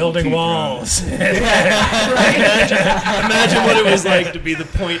 started people building too walls. Imagine what it was like to be the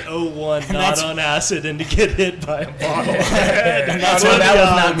 .01 not that's- on acid and to get hit by a bottle. That's So when that the,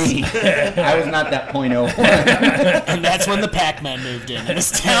 was not me. I was not that .01. and that's when the Pac-Man moved in, and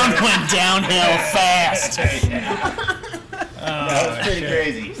this town went downhill fast. That was pretty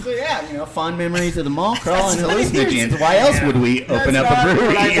crazy. So yeah, fond memories of the mall crawl and hallucinogens. Why else would we open up a brewery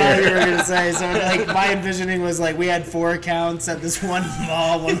What I thought you here? were gonna say. So like my envisioning was like we had 4 accounts at this one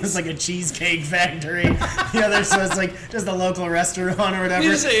mall. One was like a cheesecake factory. The other was like just a local restaurant or whatever.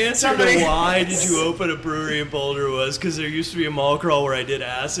 His answer Somebody- to why did you open a brewery in Boulder was because there used to be a mall crawl where I did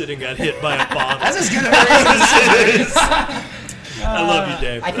acid and got hit by a bottle. That's as good of a reason. I love you,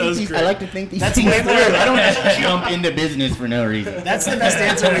 Dave. I That was think great. I like to think these That's things way through. better. I don't just jump into business for no reason. That's the best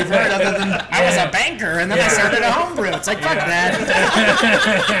answer we've heard, other than I was a banker and then I started a homebrew. It's like fuck that.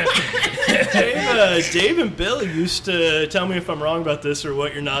 Dave and Bill used to tell me if I'm wrong about this or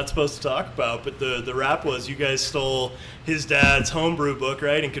what you're not supposed to talk about, but the rap was you guys stole his dad's homebrew book,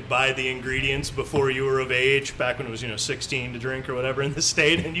 right, and could buy the ingredients before you were of age, back when it was 16 to drink or whatever in the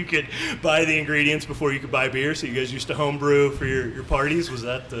state, and you could buy the ingredients before you could buy beer. So you guys used to homebrew for your parties. Was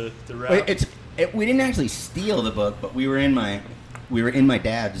that the rap? We didn't actually steal the book, but we were in my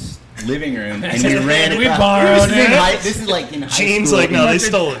dad's living room and we ran. We across- borrowed this is in it. This is like in high Gene's school. like, no, they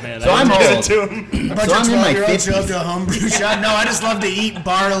stole it, man. So I I'm didn't give old. it to him. A bunch So of I'm in my 12-year-olds show up 50s. to a homebrew shop. No, I just love to eat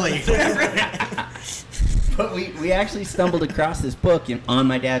barley. But we actually stumbled across this book on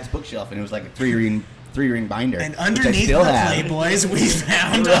my dad's bookshelf, and it was like a three-ring binder. And which I underneath still the have. Playboys, we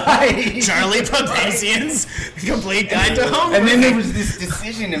found Right. Charlie Papazian's Complete Guide to Homebrew. And then there was this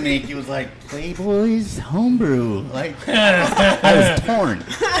decision to make. It was like Playboy's homebrew. Like I was torn,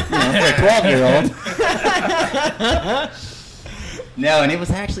 for a 12-year-old. No, and it was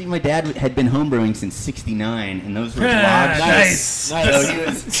actually my dad had been homebrewing since '69, and those were log Nice. So he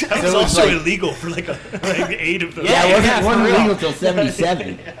was. That so was it was also like, illegal for like 8 of them. yeah, it for wasn't real. legal till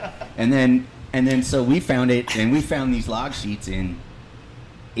 '77, and then so we found it, and we found these log sheets in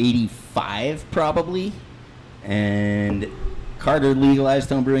 '85 probably, and Carter legalized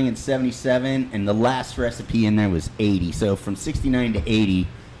homebrewing in '77, and the last recipe in there was '80. So from '69 to '80,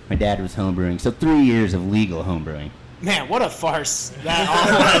 my dad was homebrewing. So 3 years of legal homebrewing. Man, what a farce that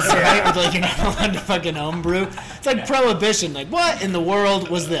all was, right? With like you're not allowed to fucking homebrew. It's like prohibition. Like, what in the world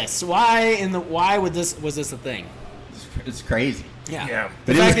was this? Why was this a thing? It's crazy. Yeah. The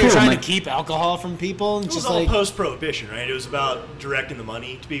But it fact was that you're cool, trying my- to keep alcohol from people and It was just all like post-prohibition, right? It was about directing the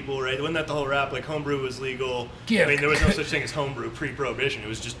money to people, right? Wasn't that the whole rap? Like homebrew was legal. Yeah. I mean, there was no such thing as homebrew pre-prohibition. It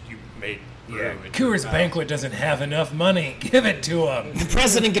was just you made brew. Yeah. and Coors you- Banquet doesn't have enough money. Give it to him. the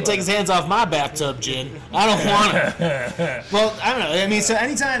president can take his hands off my bathtub gin. I don't want it. Well, I don't know. I mean, so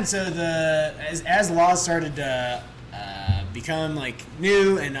anytime, as laws started to become like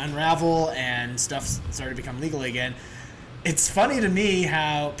new and unravel and stuff started to become legal again, it's funny to me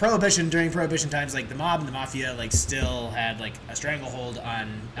how during prohibition times, like the mob and the mafia like still had like a stranglehold on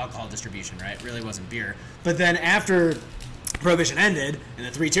alcohol distribution, right? It really wasn't beer. But then after prohibition ended and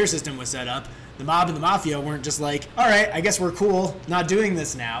the 3-tier system was set up, the mob and the mafia weren't just like, all right, I guess we're cool not doing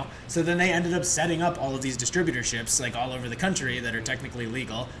this now. So then they ended up setting up all of these distributorships like all over the country that are technically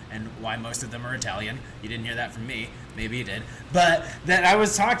legal, and why most of them are Italian. You didn't hear that from me. Maybe you did. But that I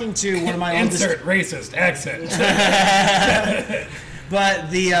was talking to one of my oldest... Insert racist accent. But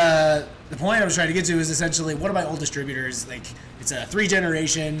the point I was trying to get to is essentially one of my old distributors, like it's a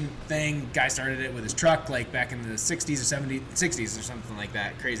 3-generation thing. Guy started it with his truck like back in the 60s or 60s or something like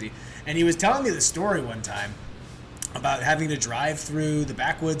that. Crazy. And he was telling me this story one time about having to drive through the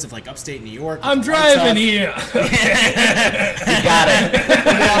backwoods of like upstate New York. I'm with lights driving off. here.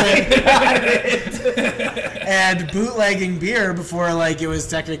 And bootlegging beer before like it was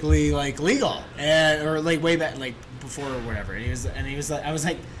technically like legal, and or like way back like before or whatever. And he was like, I was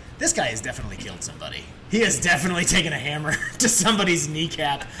like, this guy has definitely killed somebody. He has definitely taken a hammer to somebody's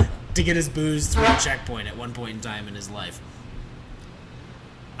kneecap to get his booze through a checkpoint at one point in time in his life.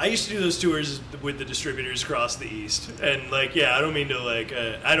 I used to do those tours with the distributors across the East. And, like, yeah, I don't mean to, like,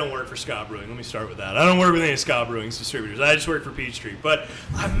 I don't work for Scott Brewing. Let me start with that. I don't work with any of Scott Brewing's distributors. I just work for Peachtree. But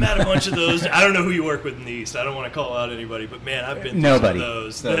I've met a bunch of those. I don't know who you work with in the East. I don't want to call out anybody. But, man, I've been through some of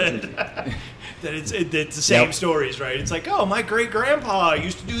those. That it's the same stories, right? It's like, oh, my great-grandpa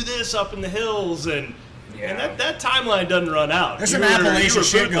used to do this up in the hills. And that timeline doesn't run out. There's some Appalachian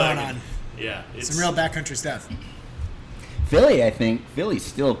shit going on. Yeah. Some real backcountry stuff. Philly, I think Philly's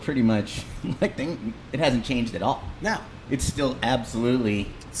still pretty much like it hasn't changed at all. No, it's still absolutely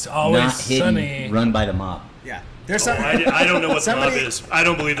it's always not hidden, sunny, run by the mob. Yeah, there's some. I don't know what the mob is. I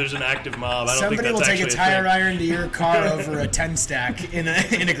don't believe there's an active mob. I don't think that's somebody will take a tire iron to your car over a 10 stack in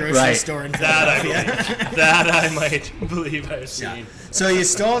a grocery store in Philadelphia. That I might believe I've seen. Yeah. So you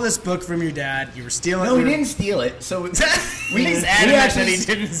stole this book from your dad. You were stealing. No, we didn't steal it. So he's adamant that he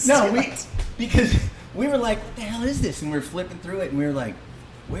didn't steal it. Because we were like, what the hell is this? And we were flipping through it, and we were like,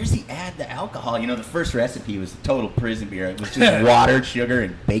 where's he add the alcohol? You know, the first recipe was total prison beer. It was just water, sugar,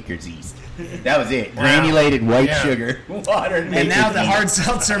 and baker's yeast. That was it. Wow. Granulated white sugar, water, and now the hard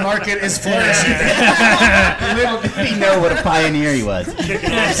seltzer market is flourishing. Little did he know what a pioneer he was. Back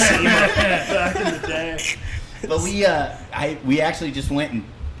in the day. But we actually just went and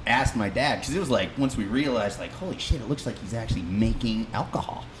asked my dad, because it was like, once we realized, like, holy shit, it looks like he's actually making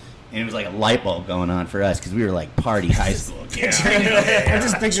alcohol. And it was like a light bulb going on for us because we were like party high school. I'm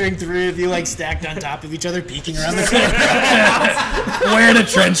just picturing three of you like stacked on top of each other, peeking around the corner, wearing a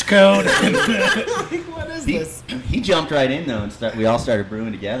trench coat. Like, what is this? He jumped right in though, and we all started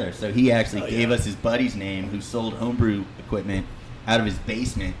brewing together. So he actually gave us his buddy's name, who sold homebrew equipment out of his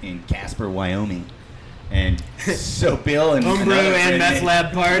basement in Casper, Wyoming. And so Bill and homebrew and meth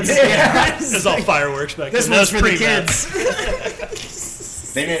lab parts. Yeah, it was all fireworks back then. This one's for the kids.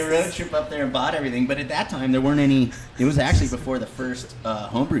 They made a road trip up there and bought everything, but at that time there weren't any. It was actually before the first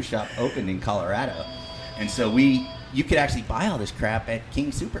homebrew shop opened in Colorado, and so you could actually buy all this crap at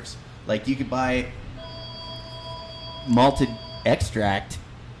King Soopers. Like you could buy malted extract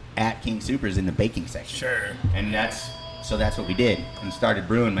at King Soopers in the baking section. Sure. And that's what we did and started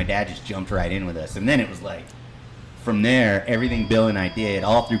brewing. My dad just jumped right in with us, and then it was like from there everything Bill and I did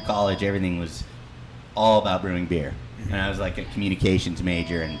all through college, everything was all about brewing beer. And I was like a communications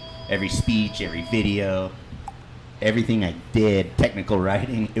major, and every speech, every video, everything I did, technical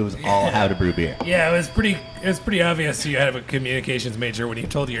writing, it was all how to brew beer. Yeah, it was pretty obvious you had a communications major when you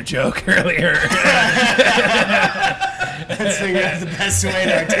told your joke earlier. Let's figure out the best way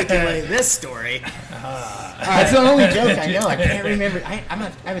to articulate this story. That's the only joke I know. I can't remember. I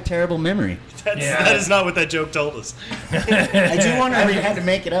have a terrible memory. That is not what that joke told us. I do want to. I had to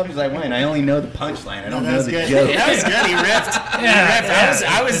make it up as I went. I only know the punchline. I don't know the joke. That was good. He ripped.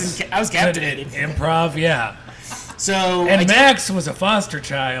 I was captivated. Improv, yeah. So Max was a foster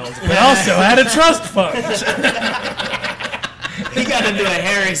child, but also had a trust fund. He got into a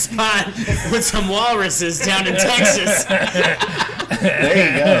hairy spot with some walruses down in Texas. There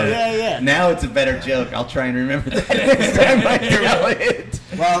you go. Yeah. Now it's a better joke. I'll try and remember that next time I tell it.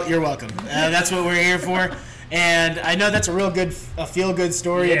 Well, you're welcome. That's what we're here for. And I know that's a feel-good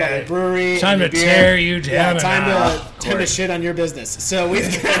story about your brewery. Time to tear you down. Yeah, time to shit on your business. So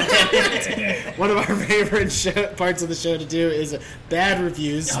we've got one of our favorite parts of the show to do is bad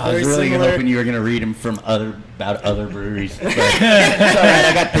reviews. I was really hoping you were going to read them from about other breweries. But it's all right,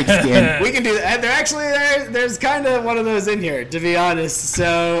 I got thick skin. We can do that. There's kind of one of those in here, to be honest.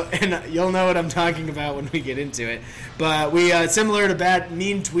 So, and you'll know what I'm talking about when we get into it. But we, similar to bad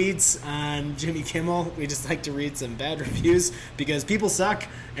mean tweets on Jimmy Kimmel, we just like to read some bad reviews because people suck,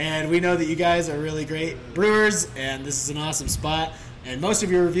 and we know that you guys are really great brewers, and this is an awesome spot, and most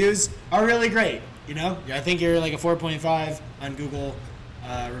of your reviews are really great. You know, I think you're like a 4.5 on Google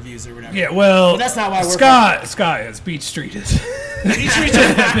reviews or whatever. Yeah, well, but that's not why we're Sky is. Beach Street is. Beach Street's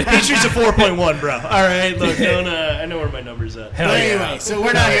a 4.1, bro. All right, look, I know where my number's at. But anyway, so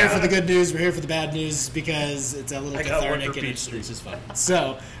we're not here for the good news. We're here for the bad news because it's a little cathartic and it's just fun.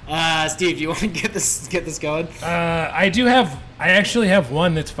 So, Steve, do you want to get this going? I actually have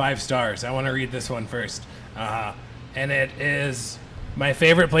one that's 5 stars. I want to read this one first. And it is my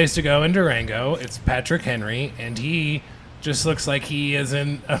favorite place to go in Durango. It's Patrick Henry, and he just looks like he is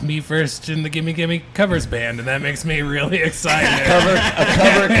in a Me First in the Gimme Gimme covers band, and that makes me really excited.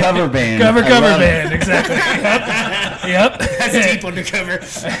 A cover band. Cover band, exactly. Yep. That's deep undercover.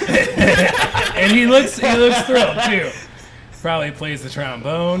 And he looks thrilled too. Probably plays the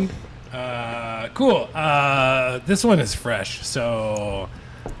trombone. Cool. This one is fresh, so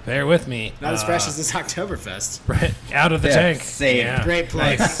bear with me. Not as fresh as this Oktoberfest. Right, out of the tank. Same. Yeah. Great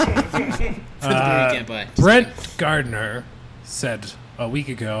place. For the beer you can't buy. Brent Gardner said a week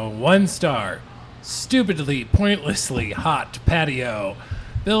ago. 1 star. Stupidly, pointlessly hot patio.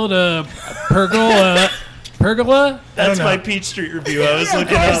 Build a pergola. Pergola? That's my Peach Street review. I was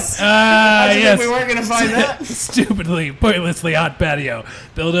looking up. Yes. We weren't gonna find that. Stupidly, pointlessly hot patio.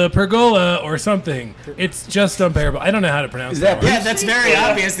 Build a pergola or something. It's just unbearable. I don't know how to pronounce that word. Yeah, that's very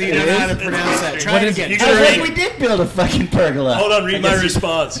obvious that you don't know how to pronounce that. Try What it is again. it? You I was gonna like, read? we did build a fucking pergola. Hold on, read my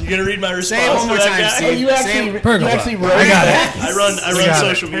response. You gonna read my response? Say it one more to that time, guy? Steve. Oh, you actually, Pergola. you actually wrote I got that? it. I run got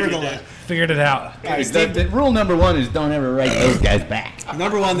it. social media. Pergola. dude. Figured it out. The rule number 1 is don't ever write those guys back.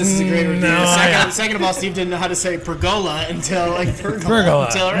 Number 1, this is a great review. No, Second of all, Steve didn't know how to say pergola until Pergola.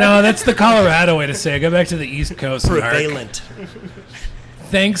 Until, No, that's the Colorado way to say it. Go back to the East Coast. Mark. Prevalent.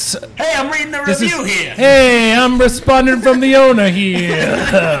 Thanks. Hey, I'm reading the This review is- here. Hey, I'm responding from the owner here.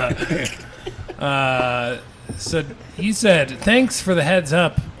 So he said, thanks for the heads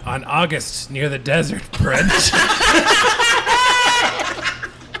up on August near the desert, Brent.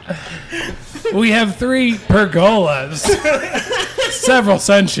 We have 3 pergolas, several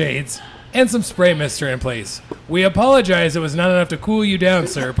sunshades, and some spray mister in place. We apologize it was not enough to cool you down,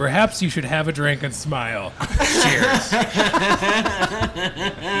 sir. Perhaps you should have a drink and smile. Cheers.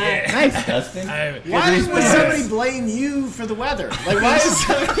 Nice, Dustin. Why would somebody blame you for the weather? Like, why is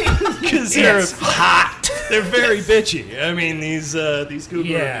somebody... Because they're hot. They're very bitchy. I mean, these Google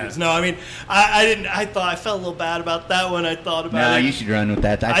Yeah. reviews. No, I mean, I didn't. I felt a little bad about that one. I thought about No, it. you should run with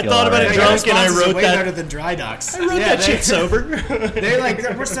that. I feel thought about alright. it drunk, and I Responses are wrote way that. better than Dry Docs. I wrote that shit sober. They're like,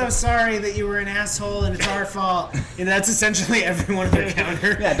 we're so sorry that you were an asshole and it's our fault. And that's essentially every one of their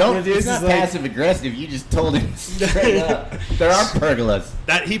counter. Yeah, don't. reviews It's not is like, passive aggressive. You just told him straight up. There are pergolas.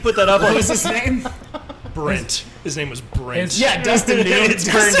 That he put that up What on was his name? Brent. His name was Brent. Yeah, Dustin knew. It's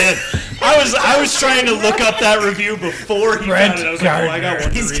burned in. I was trying to look up that review before he Brent found it. I was like, oh, I got one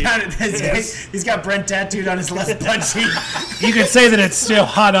to He's read. got it. He's got Brent tattooed on his left butt cheek. You could say that it's still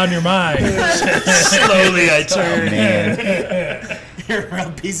hot on your mind. Slowly I Oh, turned. man. You're a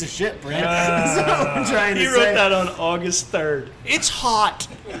real piece of shit, Brent. That's what I'm trying to He say. wrote that on August 3rd. It's hot.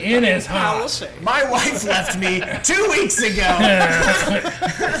 It is hot. My wife left me 2 weeks ago.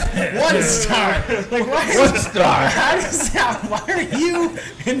 1 star. Like, why? 1 star. How does that? Why are you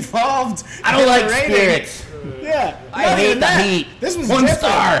involved? I don't in the like rating? spirits. Yeah, I not hate even the that. heat. This was 1 different.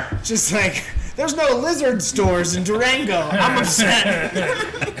 star. Just like there's no lizard stores in Durango. I'm upset.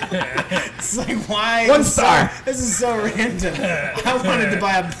 It's like why? 1 star. This is so random. I wanted to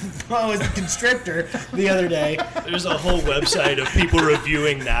buy a boa constrictor the other day. There's a whole website of people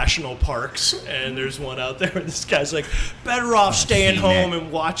reviewing national parks, and there's one out there where this guy's like, better off staying seen home that.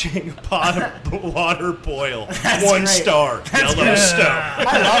 and watching a pot of water boil. That's 1 great. star. Yellowstone.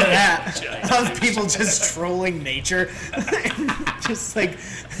 I love that. I love people just trolling nature. Just like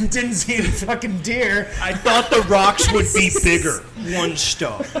didn't see a fucking deer. I thought the rocks would be bigger. 1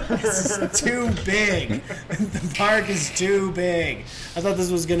 star. This is too big. The park is too big. I thought this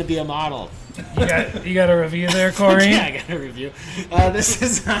was going to be a model. You got a review there, Corey? Yeah, I got a review. This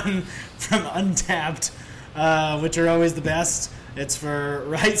is from Untapped, which are always the best. It's for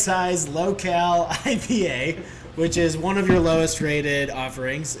Right Size Low-Cal IPA, which is one of your lowest rated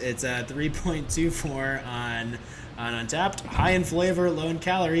offerings. It's a 3.24 on Untapped. High in flavor, low in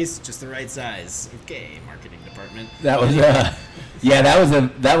calories, just the right size. Okay, marketing department. That was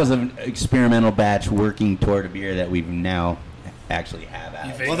that was an experimental batch working toward a beer that we've now actually have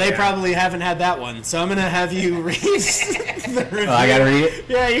out. Well, they probably haven't had that one, so I'm gonna have you read the review. Oh, I gotta read it?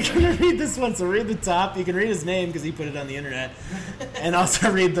 Yeah, you can read this one. So read the top. You can read his name because he put it on the internet, and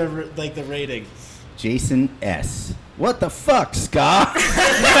also read the rating. Jason S. What the fuck, Scott?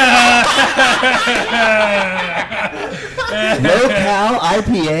 Low-cal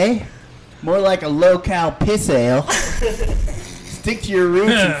IPA? More like a low-cal piss ale. Stick to your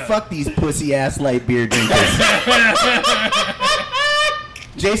roots and fuck these pussy-ass light beer drinkers.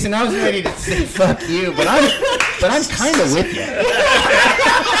 Jason, I was ready to say fuck you, but I'm kind of with you.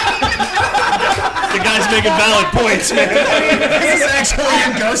 The guy's making valid points, man. This is actually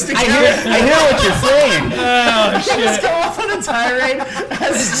a ghost account. I hear what you're saying. Let's go off on a tirade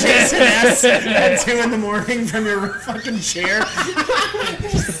as Jason S. at 2 in the morning from your fucking chair.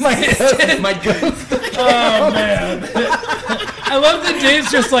 My ghost. Oh, man. I love that Dave's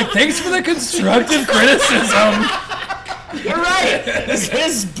just like, thanks for the constructive criticism. You're right. This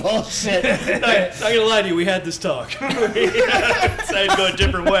is bullshit. Not gonna lie to you, we had this talk. Decided to go a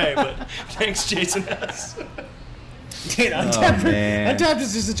different way, but thanks, Jason S. Dude, Untapped, man. Untapped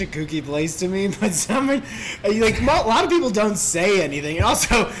is just such a kooky place to me. But someone, like, a lot of people don't say anything. And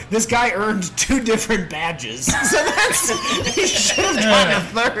also, this guy earned 2 different badges, so he should have gotten a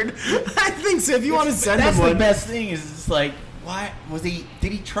 3rd. I think so. If you want to send That's him the one, best thing is it's like why was he?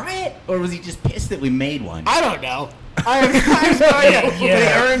 Did he try it, or was he just pissed that we made one? I don't know. I have no idea. Yeah.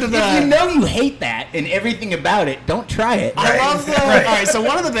 They earned the. If you know you hate that and everything about it, don't try it. I love the. All right, so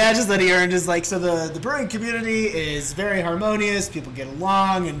one of the badges that he earned is like, so the brewing community is very harmonious. People get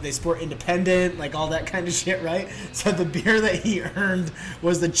along and they support independent, like all that kind of shit, right? So the beer that he earned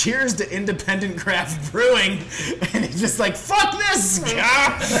was the Cheers to Independent Craft Brewing, and he's just like, fuck this.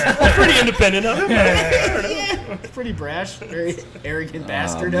 That's pretty independent of him. Yeah, pretty brash, very arrogant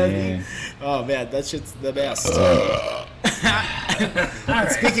bastard of man. you. Oh man, that shit's the best. All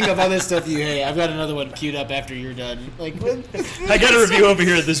right. Speaking of other stuff you hate, I've got another one queued up after you're done. Like, I got a review over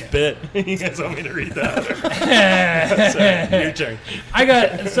here of this bit. You guys want me to read that? Sorry, your turn. I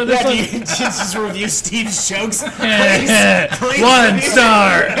got so this yeah, one. do you just review Steve's jokes? Please 1 review-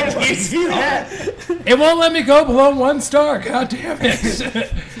 star. Please do that. It won't let me go below 1 star. God damn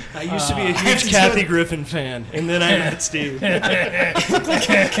it. I used to be a I have huge to Kathy do- Griffin fan, and then I met Steve.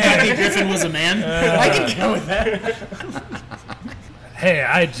 Kathy Griffin was a man. I can go with that. Hey,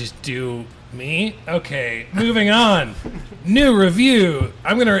 I just do me. Okay, moving on. New review.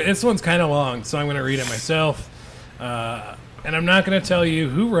 This one's kind of long, so I'm gonna read it myself. And I'm not gonna tell you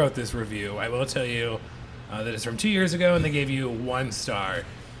who wrote this review. I will tell you that it's from 2 years ago, and they gave you 1 star.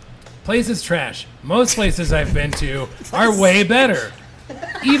 Place is trash. Most places I've been to are way better.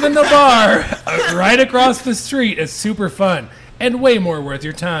 Even the bar right across the street is super fun and way more worth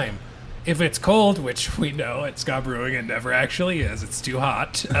your time. If it's cold, which we know at Scott Brewing it never actually is, it's too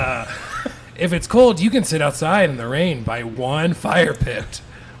hot. If it's cold, you can sit outside in the rain by one fire pit.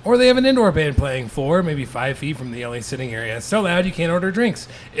 Or they have an indoor band playing 4, maybe 5 feet from the only sitting area. It's so loud you can't order drinks.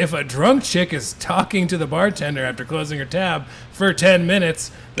 If a drunk chick is talking to the bartender after closing her tab for 10 minutes,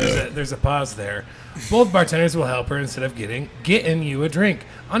 there's a pause there. Both bartenders will help her instead of getting you a drink.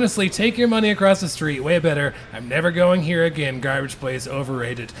 Honestly, take your money across the street. Way better. I'm never going here again. Garbage place,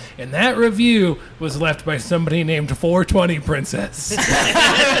 overrated. And that review was left by somebody named 420 Princess. I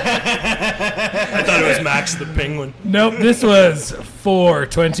thought it was Max the Penguin. Nope, this was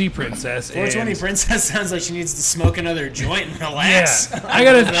 420 Princess. 420 and- Princess sounds like she needs to smoke another joint and relax. Yeah, I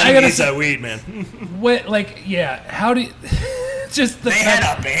gotta Needs that weed, man. what, like, yeah, how do you, just the They fact-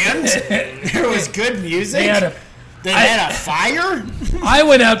 had a band. There was good music. They had a, They had a fire. I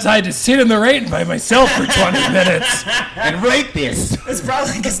went outside to sit in the rain by myself for 20 minutes. And rate this. It's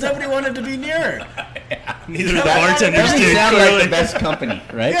probably because nobody wanted to be near her. Neither of the bartenders Doesn't did. sound like Clearly. the best company,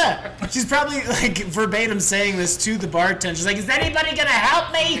 right? Yeah, she's probably like verbatim saying this to the bartender. She's like, "Is anybody gonna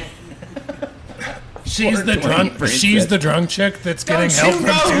help me? She's the 420 drunk. Princess. She's the drunk chick that's getting Don't help you from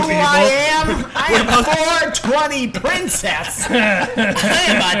know 2 who people. I am? I am 420 Princess. I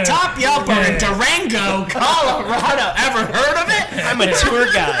am a top Yelper in Durango, Colorado. Ever heard of it? I'm a tour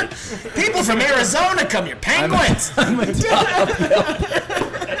guide. People from Arizona come here. Penguins.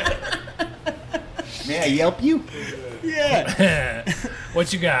 May I Yelp you? Yeah.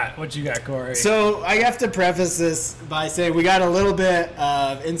 What you got? What you got, Corey? So I have to preface this by saying we got a little bit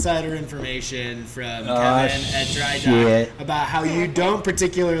of insider information from Kevin at Dry shit. Dock about how you don't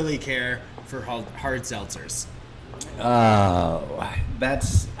particularly care for hard seltzers. Oh,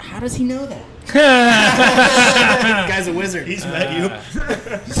 that's. How does he know that? The guy's a wizard. He's met you.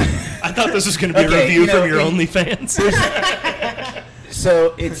 I thought this was going to be a Okay, review you know, from your it- OnlyFans.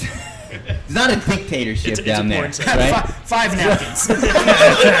 So it's not a dictatorship It's a down there, porn site. right? Five napkins.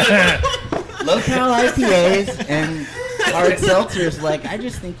 Low-cal IPAs and hard seltzers. Like, I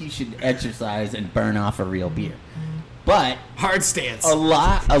just think you should exercise and burn off a real beer. But Hard stance. a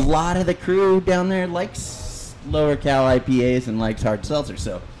lot of the crew down there likes lower cal IPAs and likes hard seltzer.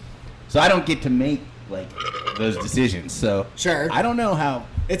 So I don't get to make like those decisions. So Sure. I don't know how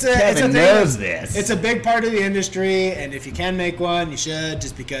It's Kevin thing. knows this. It's a big part of the industry, and if you can make one, you should,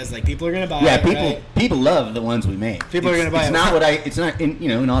 just because like people are gonna buy yeah, it. Right? people love the ones we make. People are gonna buy It's it. not what I. It's not in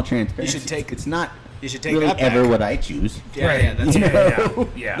in all transparency. You should take- It's not You should take really that back. ever what I choose. Yeah, Right. yeah, that's You right. know?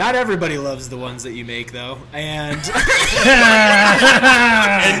 yeah. Not everybody loves the ones that you make, though, and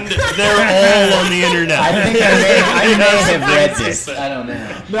And they're all on the internet. I think I may have read this. I don't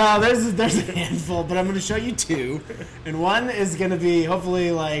know. no, there's a handful, but I'm going to show you 2, and one is going to be hopefully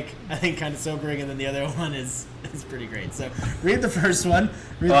like I think kind of sobering, and then the other one is pretty great. So read the first one.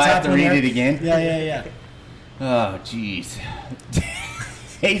 Read the I top have to one read there. it again? Yeah. Oh, jeez.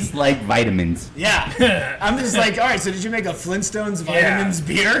 Tastes like vitamins. Yeah, I'm just like, all right. So did you make a Flintstones vitamins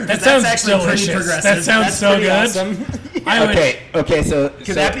beer? 'Cause That sounds actually pretty delicious. progressive. That sounds That's so pretty good. Awesome. I would, Okay. So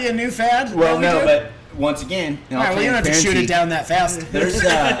Could that be a new fad? Well, that we no, do? but once again, in All all right, well, you don't have to shoot it transparency, down that fast. There's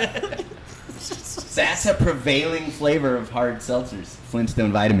that's a prevailing flavor of hard seltzers,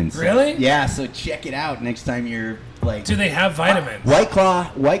 Flintstone vitamins. So, Really? yeah. So check it out next time you're like. Do they have vitamins? White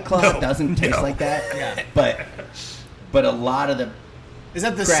Claw doesn't taste like that. Yeah. But a lot of the Is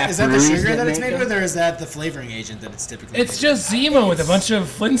that the craft sugar breweries that that it's make made them? with, or is that the flavoring agent that it's typically? It's made just Zima with a bunch of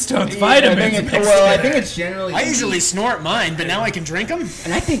Flintstones I vitamins. think mixed I in think it. it's generally. with? I usually snort mine, but now I can drink them.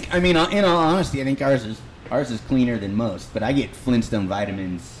 And I think, in all honesty, I think ours is cleaner than most. But I get Flintstone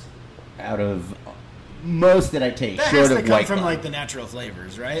vitamins out of most that I take, That short has to of come White from Claw. like the natural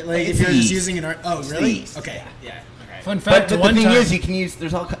flavors, right? Like It's if you're yeast. just using an oh It's really? yeast, Okay, yeah. okay. Fun But fact: the one thing time, is, you can use.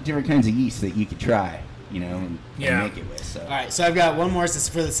 There's all different kinds of yeast that you could try, and Yeah. make it with. So. All right, so I've got one more. It's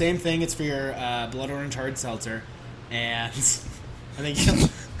for the same thing. It's for your blood orange hard seltzer, and I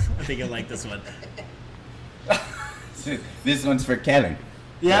think you'll like this one. This one's for Kevin.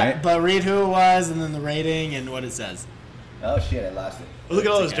 Yeah, right? but read who it was, and then the rating and what it says. Oh shit! I lost it. Look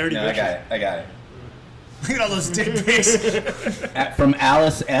at all those dirty No, I pictures. got it. Look at all those dick pics. From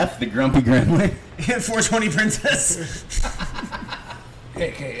Alice F, the Grumpy Gremlin. 420 Princess.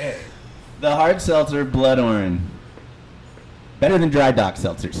 AKA. The hard seltzer, blood orange. Better than dry dock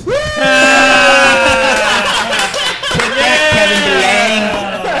seltzers. Kevin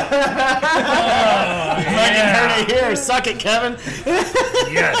Fucking heard it here. Suck it, Kevin.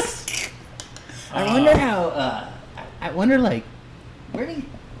 Yes. I wonder how. I wonder, like,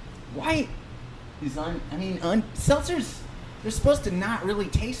 why is seltzers? They're supposed to not really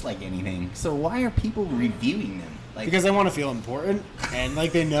taste like anything. So why are people reviewing them? Like, Because they want to feel important and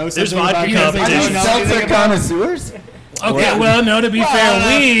like they know There's something vodka about are they these don't know seltzer anything about. connoisseurs? Okay. Yeah. Well, no. To be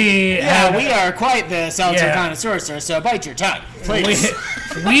fair, we Yeah, we are quite the seltzer Yeah. connoisseurs, sir. So bite your tongue, please.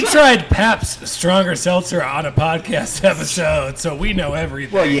 we tried Pabst Stronger Seltzer on a podcast episode, so we know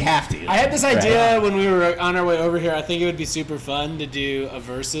everything. Well, you have to. I had this idea when we were on our way over here. I think it would be super fun to do a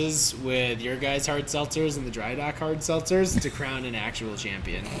versus with your guys' hard seltzers and the Dry Dock hard seltzers to crown an actual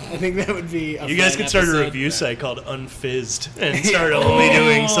champion. I think that would be a You guys fun could start a episode. review site called Unfizzed and start only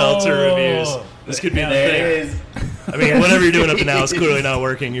doing seltzer reviews. This could be the There thing. it is. I mean, whatever you're doing up to now is clearly not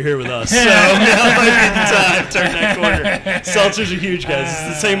working. You're here with us. So now might be the time. Turn that corner. Seltzers are huge, guys. It's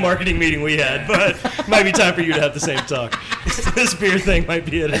the same marketing meeting we had, but it might be time for you to have the same talk. This beer thing might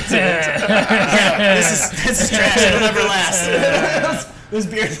be it. This is trash. It'll never last. This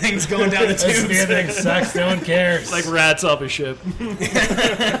beer thing's going down the This tubes. beer thing sucks. No one cares. Like rats off a ship.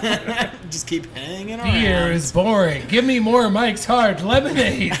 Just keep hanging around. Beer is boring. Give me more Mike's Hard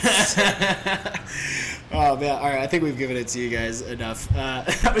Lemonade. Oh man! All right, I think we've given it to you guys enough.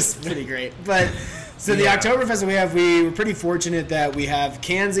 That was pretty great. But so the Oktoberfest that we were pretty fortunate that we have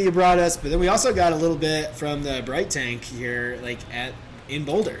cans that you brought us, but then we also got a little bit from the Bright Tank here, like in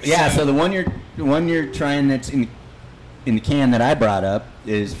Boulder. Yeah. So the one you're trying that's in the can that I brought up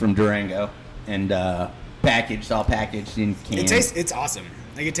is from Durango, and all packaged in cans. it's awesome.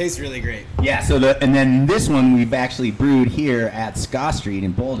 Like it tastes really great. Yeah. So and then this one we've actually brewed here at Scott Street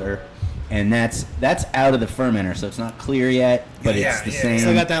in Boulder. And that's out of the fermenter, so it's not clear yet, but it's the same.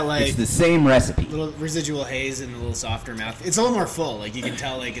 Still got that, like, it's the same recipe. Little residual haze and a little softer mouth. It's a little more full. Like you can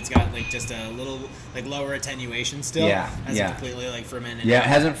tell, like it's got like just a little like lower attention still. Yeah, Hasn't yeah. completely like fermented. Yeah, out. it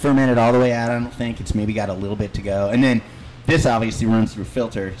hasn't fermented all the way out. I don't think it's maybe got a little bit to go. And then this obviously runs through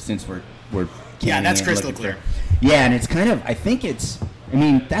filter since we're Yeah, that's canning it, crystal looking clear. for- Yeah, and it's kind of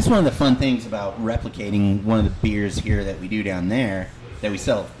that's one of the fun things about replicating one of the beers here that we do down there that we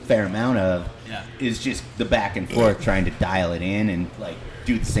sell a fair amount of. Yeah. Is just the back and forth trying to dial it in and like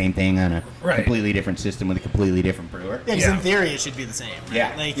do the same thing on a Right. completely different system with a completely different brewer. Yeah, because Yeah. in theory it should be the same. Right?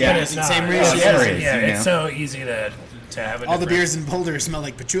 Yeah. Like Yeah. yeah, It's the not. same Yeah, ratio. yeah, it is. yeah, you it's know? so easy to have a All the different- beers in Boulder smell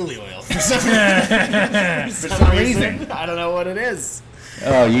like patchouli oil for some, For some reason. I don't know what it is.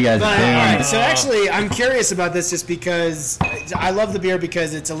 Oh, you guys But, are all right, doing so actually, I'm curious about this just because I love the beer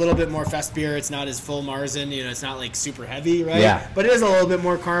because it's a little bit more fest beer. It's not as full Marzen, it's not like super heavy, right? Yeah. But it is a little bit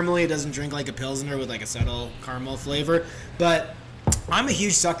more caramely. It doesn't drink like a Pilsner with like a subtle caramel flavor. But I'm a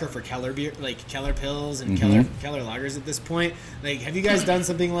huge sucker for Keller beer, like Keller Pills and Keller lagers at this point. Like, have you guys done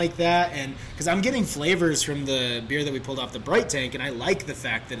something like that? And because I'm getting flavors from the beer that we pulled off the Bright Tank, and I like the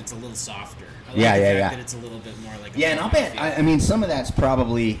fact that it's a little softer. I like the fact that it's a little bit more like a Yeah, and I'll full bet. feel. I mean, some of that's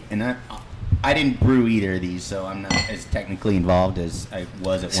probably, and I didn't brew either of these, so I'm not as technically involved as I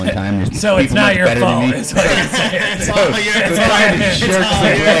was at one time. There's So it's people not much your better than fault. me. Is what you're saying. It's all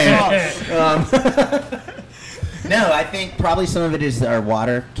your fault. No, I think probably some of it is our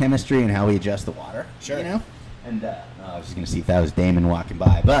water chemistry and how we adjust the water. Sure. And I was just gonna see if that was Damon walking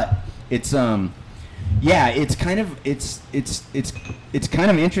by, but it's yeah, it's kind of it's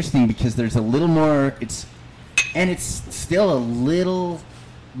kind of interesting because there's a little more it's still a little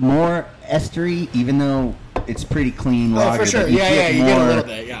more estery, even though it's pretty clean Oh, lager. for sure. but Yeah, you get a more- little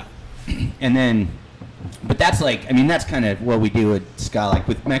bit, yeah. And then But that's like, I mean, that's kind of what we do at Ska. Like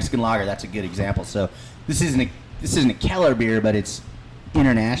with Mexican lager, that's a good example. So this isn't a Keller beer, but it's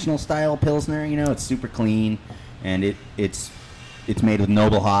international style Pilsner. You know, it's super clean, and it's made with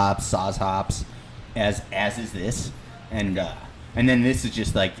noble hops, Saaz hops, as is this, and then this is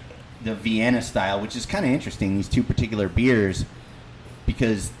just like the Vienna style, which is kind of interesting. These two particular beers,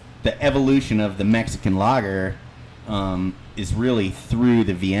 because the evolution of the Mexican lager is really through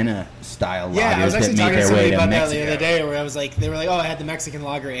the Vienna style lagers Yeah, I was actually that talking make to their way somebody to about that Mexico. the other day, where I was like, they were like, "Oh, I had the Mexican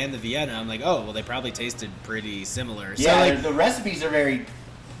lager and the Vienna." I'm like, "Oh, well, they probably tasted pretty similar." Yeah, so, like, the recipes are very,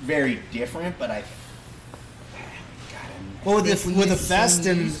 very different, but well, with the fest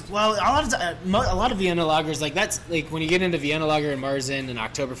and a lot of Vienna lagers, like that's like when you get into Vienna lager and Marzen and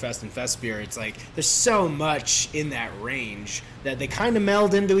Oktoberfest and Fest beer, it's like there's so much in that range that they kind of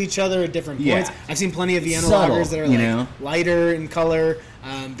meld into each other at different points. Yeah. I've seen plenty of Vienna Subtle, lagers that are you like know? lighter in color,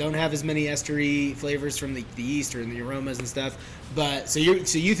 don't have as many estery flavors from the yeast or in the aromas and stuff. But so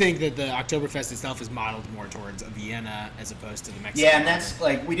you think that the Oktoberfest itself is modeled more towards a Vienna as opposed to the Mexican? yeah, and that's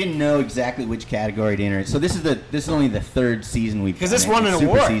like we didn't know exactly which category to enter. So this is only the third season we've because done this it. won an It's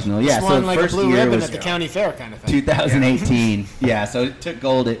super award. seasonal. This Yeah, so won the like a first blue year ribbon was at the county fair kind of thing. 2018. Yeah, so it took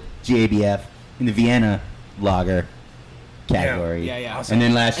gold at GABF in the Vienna lager category. Yeah. And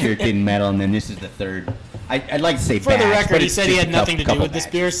then last year it didn't medal, and then this is the third. I'd like to say For batch, the but record, he it's said he just had a nothing to do couple with this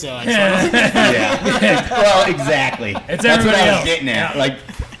batches. beer, so I just wanted Yeah. Well, exactly. It's That's what everybody I was else. getting at. Yeah. Like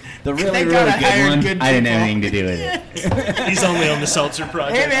the really, Thank really God I good hired one, good I didn't people. have anything to do with it. He's only on the seltzer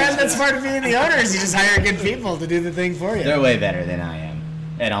project. Hey man, that's part of being the owners. You just hire good people to do the thing for you. They're way better than I am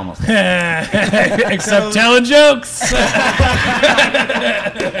at almost. Except telling jokes.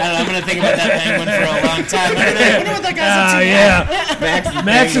 I don't know, I'm gonna think about that penguin for a long time. I wonder what that guy's up to. Yeah.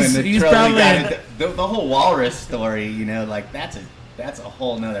 Max is- is he's totally probably got in- it. The whole walrus story, you know, like that's a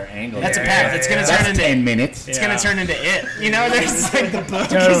whole nother angle. That's a there. path. It's gonna turn That's into 10 minutes. It's gonna turn into it. You know, there's like the book is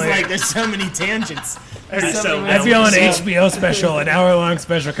Totally. like there's so many tangents. There's so many I feel an ways. HBO special, an hour-long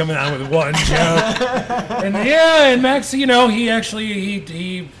special coming out with one joke. And Max, you know,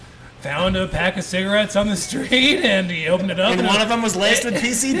 he found a pack of cigarettes on the street and he opened it up. And one of them was laced with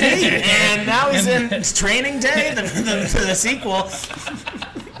PCP, and now he's in Training Day, the sequel.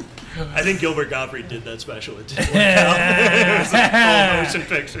 I think Gilbert Gottfried did that special. It didn't work out. It was a full motion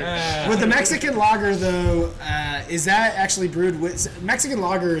picture. With the Mexican lager, though, is that actually brewed with... Mexican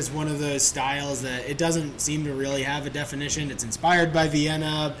lager is one of those styles that it doesn't seem to really have a definition. It's inspired by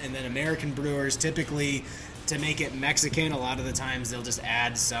Vienna, and then American brewers typically, to make it Mexican, a lot of the times they'll just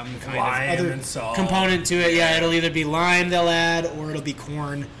add some kind Lime of other and salt. component to it. Yeah, it'll either be lime they'll add, or it'll be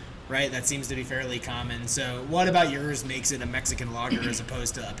corn. Right, that seems to be fairly common. So, what about yours makes it a Mexican lager as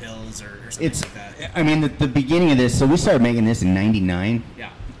opposed to a Pils or something It's, like that? I mean, the beginning of this. So we started making this in '99.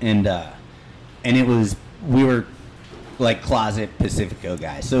 Yeah. And it was, we were like closet Pacifico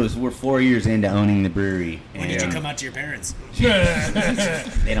guys. So we're 4 years into owning the brewery. When did you come out to your parents?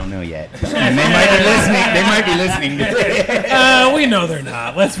 They don't know yet. And they might be listening. To it. We know they're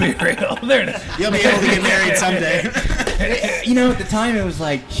not. Let's be real. They're not. You'll be able to get married someday. You know, at the time it was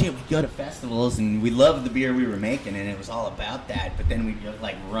like, shit, we'd go to festivals and we loved the beer we were making and it was all about that. But then we'd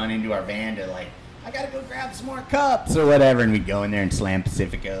like run into our van to like, I gotta go grab some more cups or whatever. And we'd go in there and slam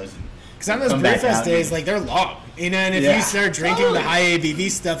Pacificos. Because on those Come back Brewfest out days, and- like they're long, you know. And if Yeah. you start drinking Totally. the high ABV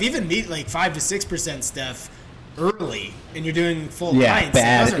stuff, even meat like 5 to 6% stuff early, and you're doing full pints,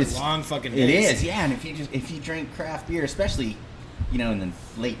 bad. those are It's- long fucking It days. is, yeah. And if you drink craft beer, especially, you know, in the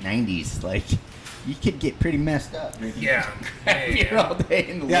late '90s, like you could get pretty messed up drinking Yeah. craft beer all day.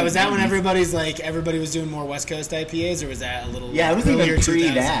 In the Yeah, late was that when 90s. everybody was doing more West Coast IPAs, or was that a little? Yeah, it was earlier even pre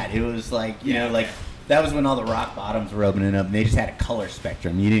 2000? that. It was like you Yeah, know, like okay. that was when all the rock bottoms were opening up, and they just had a color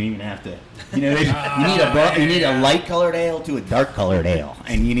spectrum. You didn't even have to, you know, you need a light colored ale to a dark colored ale,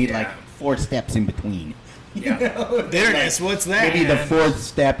 and you need like 4 steps in between. You know? Bitterness, what's that? Maybe the 4th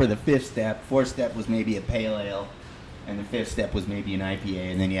step or the 5th step. 4th step was maybe a pale ale, and the 5th step was maybe an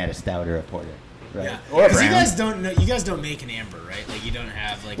IPA, and then you had a stout or a porter, right? Yeah. Or a 'Cause brown. you guys don't make an amber, right? Like you don't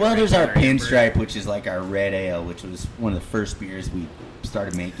have like. Well, a there's our regular amber. Pinstripe, which is like our red ale, which was one of the first beers we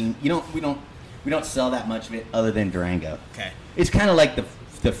started making. We don't sell that much of it other than Durango. Okay. It's kind of like the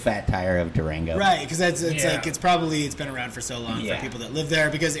fat tire of Durango. Right, because it's Yeah. like it's been around for so long Yeah. for people that live there.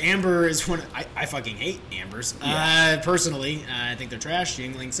 Because amber is one I fucking hate ambers. Yeah. Personally, I think they're trash.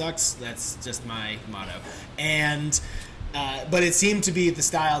 Yingling sucks. That's just my motto. And but it seemed to be the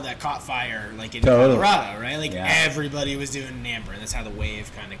style that caught fire, like in Totally. Colorado, right? Like Yeah. everybody was doing an amber, and that's how the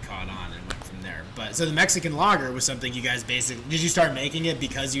wave kind of caught on and went from there. But so the Mexican lager was something you guys basically did. You start making it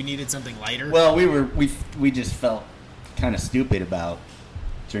because you needed something lighter? Well, we just felt kind of stupid about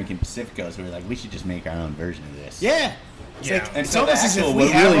drinking Pacificos. We were like, we should just make our own version of this. Yeah. Yeah. And It's so almost as if what we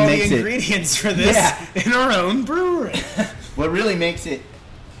have really all makes the it ingredients for this in our own brewery. what really makes it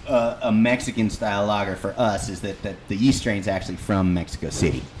a Mexican style lager for us is that the yeast strain's actually from Mexico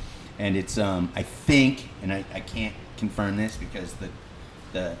City, and it's I think, and I can't confirm this because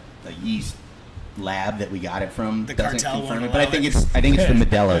the yeast lab that we got it from The doesn't cartel confirm won't it, but I allow think it. it's the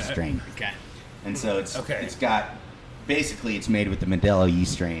Modelo strain, Okay. and so it's Okay. it's got basically it's made with the Modelo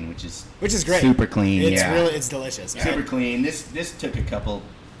yeast strain, which is great. super clean. It's delicious. Super clean. This took a couple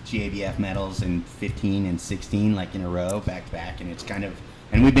GABF medals in 15 and 16 like in a row, back to back, and it's kind of,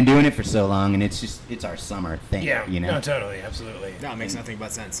 and we've been doing it for so long, and it's our summer thing. Yeah, you know. no, totally, absolutely. No, it makes nothing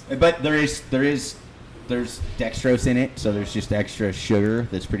but sense. But there's dextrose in it, so there's just extra sugar.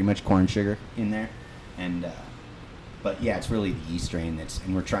 That's pretty much corn sugar in there, and but yeah, it's really the yeast strain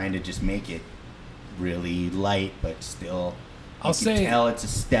and we're trying to just make it really light, but still. I'll say tell it's a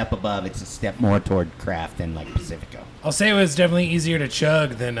step above. It's a step more toward craft than like Pacifico. I'll say it was definitely easier to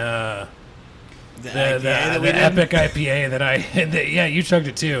chug than the IPA that we did? epic IPA that I yeah, you chugged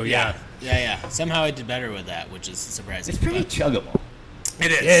it too. Yeah. Yeah. Somehow I did better with that, which is surprising. It's pretty chuggable.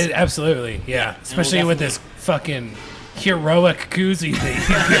 It is. Yeah, absolutely. Yeah, especially with this fucking heroic koozie that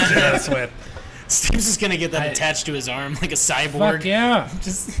you gifted us with. Steve's just gonna get that attached to his arm like a cyborg. Fuck yeah.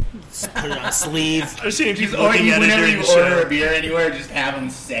 Just put it on a sleeve. I've seen people Or looking at it whenever during you the order show. a beer anywhere, just have them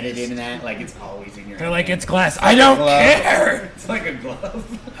set it in that like it's always in your They're hand. like, it's glass. I don't care. It's like a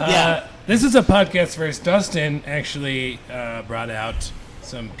glove. Yeah. This is a podcast first. Dustin actually brought out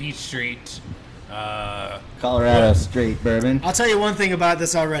some Beach Street. Colorado straight bourbon. I'll tell you one thing about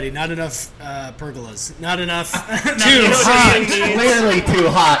this already. Not enough pergolas. Not enough. Too hot. Clearly too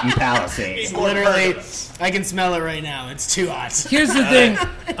hot in Palisades. It's literally, I can smell it right now. It's too hot. Here's the thing.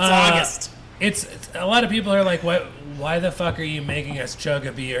 It's August. It's a lot of people are like, "What? Why the fuck are you making us chug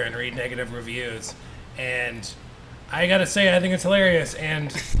a beer and read negative reviews?" And I gotta say, I think it's hilarious,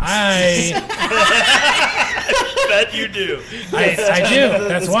 and I Bet you do. I do.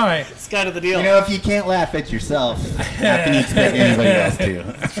 That's why. It's kind of the deal. You know, if you can't laugh at yourself, how can you expect anybody else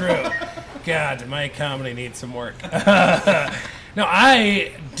to? It's true. God, my comedy needs some work. No,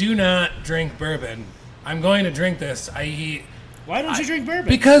 I do not drink bourbon. I'm going to drink this. Why don't you drink bourbon?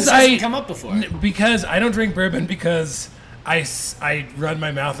 Because this hasn't come up before. Because I don't drink bourbon because I run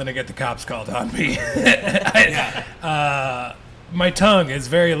my mouth and I get the cops called on me. My tongue is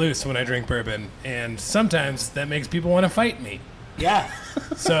very loose when I drink bourbon, and sometimes that makes people want to fight me. Yeah.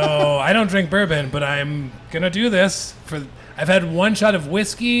 So I don't drink bourbon, but I'm gonna do this. I've had one shot of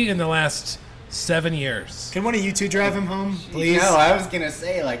whiskey in the last 7 years. Can one of you two drive him home, please? No, I was gonna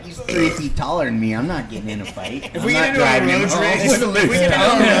say like he's 3 feet taller than me. I'm not getting in a fight. If we get into a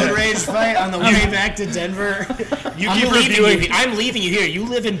road rage fight on the way back to Denver, I'm leaving you here. You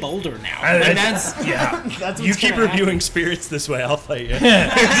live in Boulder now. And that's that's You what's keep gonna reviewing spirits this way, I'll fight you.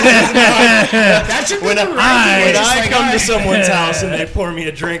 happen. That should be When the I right way. Just like, come all to right. someone's house and they pour me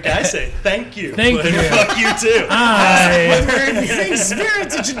a drink, I say thank you. Thank but you. Fuck you too. When we're reviewing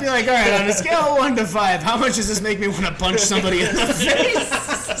spirits, it should be like, all right, on a scale of 1 to 5, how much does this make me want to punch somebody in the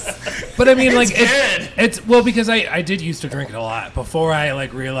face? But I mean, like, good. it's well because I did used to drink it a lot before I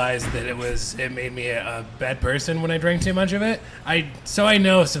like realized that it made me a bad person when I drank too much of it. So I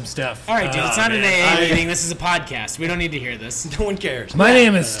know some stuff. All right, dude, it's not an man. AA meeting. This is a podcast. We don't need to hear this. No one cares. My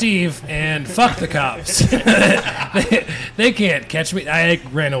name is Steve, and fuck the cops. they can't catch me. I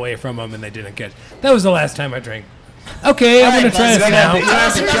ran away from them, and they didn't catch. That was the last time I drank. Okay, I'm gonna try this now.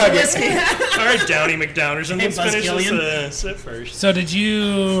 All right, Downey McDowners, and Hey, let's Buzz finish Gillian. this sip first. So did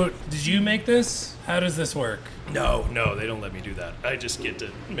you make this? How does this work? No, they don't let me do that. I just get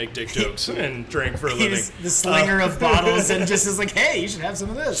to make dick jokes and drink for a living. He's the slinger of bottles and just is like, hey, you should have some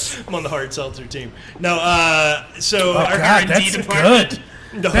of this. I'm on the hard seltzer team. No, so Oh our God, R&D that's department. good.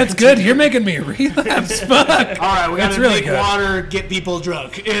 That's good. You're making me relapse. Fuck. All right, we That's gotta really make good. water, get people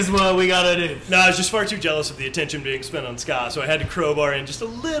drunk, is what we gotta do. No, I was just far too jealous of the attention being spent on ska, so I had to crowbar in just a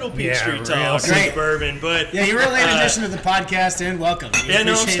little Beach Yeah, Street real talk great. with bourbon. But Yeah, you were a late addition to the podcast, and welcome. We yeah,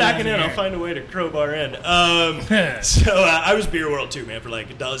 no, I'm appreciate stacking in. having you I'll here. find a way to crowbar in. So I was Beer World too, man, for like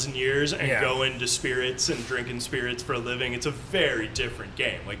a dozen years, and Yeah. going to spirits and drinking spirits for a living. It's a very different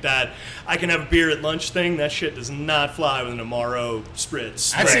game. Like that, I can have a beer at lunch thing. That shit does not fly with an Amaro spritz.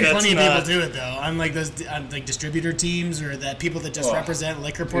 I've Like, seen that's plenty of not- people do it though. On like those, on like distributor teams or that people that just represent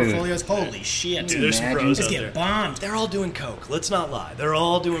liquor portfolios. Holy shit! Dude, there's some Imagine. pros Just out get there. bombed. They're all doing coke. Let's not lie. They're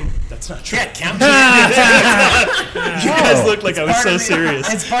all doing. That's not true. Yeah, count. You guys look like I was so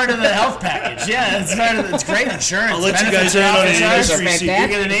serious. It's part of the health package. Yeah, it's part of. It's great insurance. I'll let you benefits guys in on are an charged. industry You secret.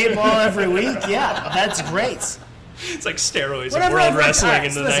 get an 8-ball every week. Yeah, that's great. It's like steroids Whatever, of world I've wrestling tried.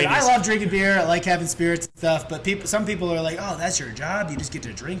 in the Listen, 90s. I love drinking beer. I like having spirits and stuff. But some people are like, "Oh, that's your job. You just get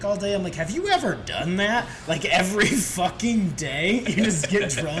to drink all day." I'm like, "Have you ever done that? Like every fucking day, you just get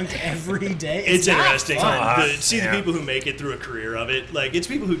drunk every day." It's not interesting. fun. The people who make it through a career of it, like it's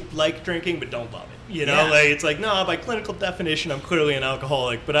people who like drinking but don't love it. You know, Yeah. like it's like, no, by clinical definition, I'm clearly an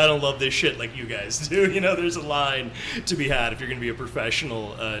alcoholic, but I don't love this shit like you guys do. You know, there's a line to be had if you're going to be a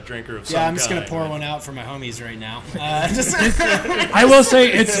professional drinker of some kind. Yeah, I'm just gonna pour one out for my homies right now. I will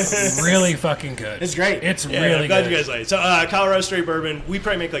say it's really fucking good. It's great. It's Yeah, really I'm glad good. you guys like it. So, Colorado Straight Bourbon, we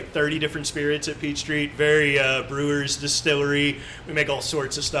probably make like 30 different spirits at Peach Street. Very brewer's distillery. We make all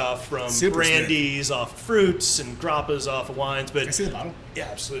sorts of stuff from Super brandies off fruits and grappas off of wines. But I see the bottle. yeah,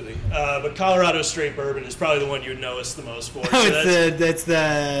 absolutely. But Colorado Straight Bourbon is probably the one you would know us the most for. Oh, So it's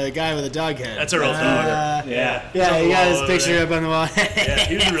the guy with the dog head. that's our old dog. Yeah, He's on he the got wall his over picture there. up on the wall. Yeah,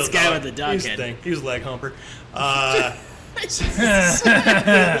 he was a real This guy dog. with the dog he was head. the thing. He was a leg humper.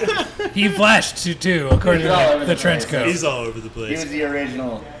 He flashed too, according He's all to over the the trench place. coat. He's all over the He place. was the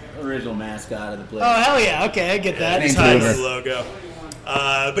original mascot of the place. Oh hell yeah! Okay, I get that. Thanks, Tied to Hoover. the logo.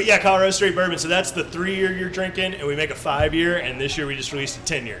 But yeah, Colorado Straight Bourbon. So that's the 3-year you're drinking, and we make a 5-year, and this year we just released a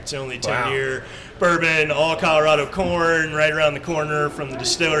 10-year. It's only 10-year bourbon, all Colorado corn, right around the corner from the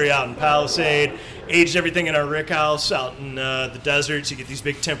distillery out in Palisade. Aged everything in our rick house out in the desert, so you get these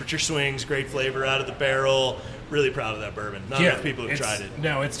big temperature swings, great flavor out of the barrel. Really proud of that bourbon. Not enough people have tried it.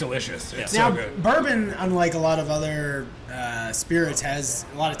 No, it's delicious. It's Now, so good. bourbon, unlike a lot of other spirits, has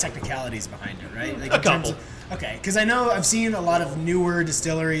a lot of technicalities behind it, right? Like A in terms couple. of- okay, because I know I've seen a lot of newer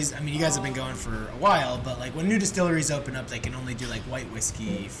distilleries. I mean, you guys have been going for a while, but like when new distilleries open up, they can only do like white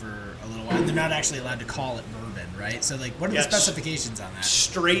whiskey for a little while. They're not actually allowed to call it bourbon, right? So like, what are Yes. the specifications on that?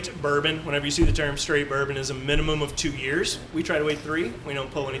 Straight bourbon, whenever you see the term straight bourbon, is a minimum of 2 years. We try to wait 3. We don't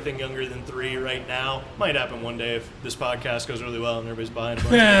pull anything younger than 3 right now. Might happen one day if this podcast goes really well and everybody's buying a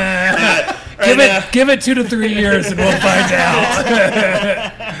bunch. Give it 2 to 3 years and we'll find out.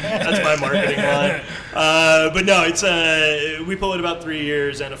 That's my marketing line. But no, it's we pull it about 3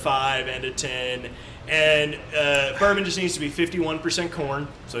 years and a 5 and a 10. And bourbon just needs to be 51% corn,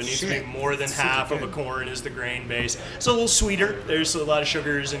 so it needs to be more than half of a corn is the grain base. It's a little sweeter. There's a lot of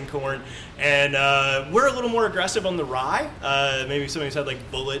sugars in corn, and we're a little more aggressive on the rye. Maybe somebody's had like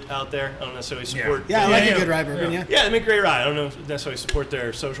Bullet out there. I don't necessarily support. Yeah, I like Yeah, a good rye bourbon. Yeah. Yeah, they make great rye. I don't know if necessarily support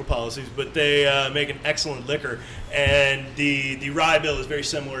their social policies, but they make an excellent liquor. And the rye bill is very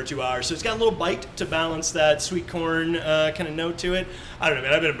similar to ours. So it's got a little bite to balance that sweet corn kind of note to it. I don't know,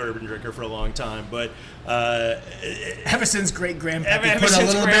 man. I've been a bourbon drinker for a long time, but Ever since great grandpa Ever put a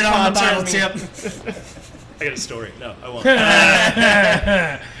since little bit on the Grandpa bottle turned tip. I got a story. No, I won't.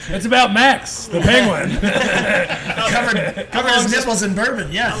 It's about Max, the penguin. Covered his nipples in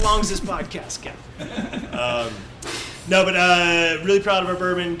bourbon. Yeah. How long's this podcast, Ken? No, but really proud of our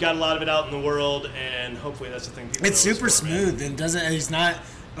bourbon. Got a lot of it out in the world, and hopefully that's the thing people It's know us super for, man. smooth and doesn't. It's not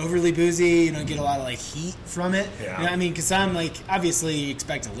overly boozy. You don't get a lot of like heat from it. Yeah. You know, I mean, because I'm like, obviously you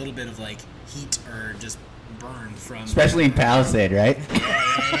expect a little bit of like heat or just burn from. Especially in Palisade, right?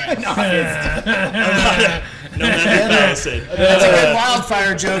 No matter Palisade. That's a good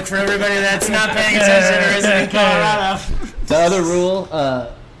wildfire joke for everybody that's not paying attention or isn't in Colorado. The other rule,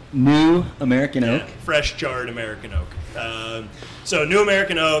 new American oak. Fresh jarred American oak. So new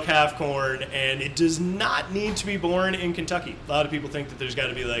American oak, half corn, and it does not need to be born in Kentucky. A lot of people think that there's got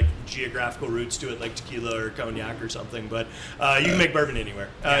to be like geographical roots to it, like tequila or cognac or something. But you can make bourbon anywhere,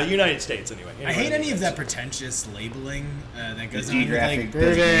 United States anyway. I hate any of that pretentious labeling that The goes on with geographic like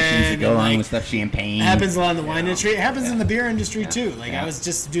designations that bourbon. go and, along like, with stuff, champagne. it happens a lot in the wine industry. It happens in the beer industry too. Like Yeah. I was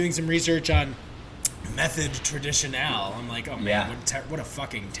just doing some research on Method Traditionale. I'm like, oh man, Yeah. what a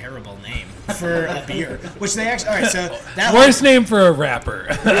fucking terrible name for a beer. Which they actually, all right, so that Worst name for a rapper.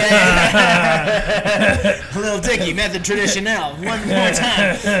 Little Dicky, Method Traditionale, one more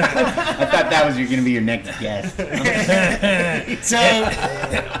time. I thought that was going to be your next guest. So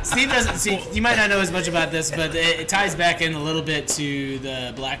Steve doesn't see. You might not know as much about this, but it ties back in a little bit to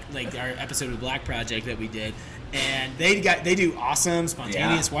the Black, like our episode of the Black Project that we did. And they do awesome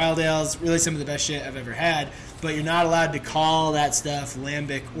spontaneous wild ales, really some of the best shit I've ever had. But you're not allowed to call that stuff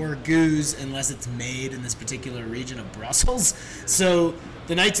lambic or goose unless it's made in this particular region of Brussels. So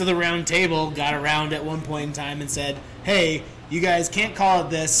the Knights of the Round Table got around at one point in time and said, "Hey, you guys can't call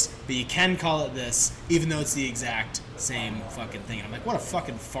it this, but you can call it this, even though it's the exact same fucking thing." And I'm like, what a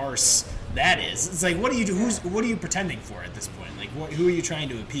fucking farce that is. It's like, what are you pretending for at this point? Like, who are you trying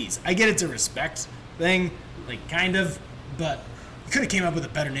to appease? I get it's a respect thing. Like, kind of, but you could have came up with a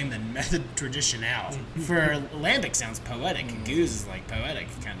better name than Method Traditionale. For lambic sounds poetic, and goose is like poetic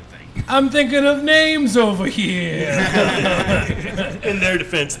kind of thing. I'm thinking of names over here. In their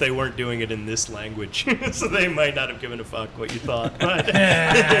defense, they weren't doing it in this language, so they might not have given a fuck what you thought. But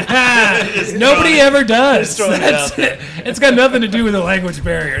Nobody ever does. just throwing it out there. It's got nothing to do with the language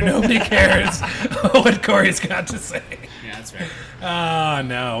barrier. Nobody cares what Corey's got to say. Yeah, that's right. Oh,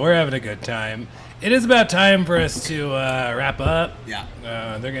 no. We're having a good time. It is about time for us to wrap up. Yeah.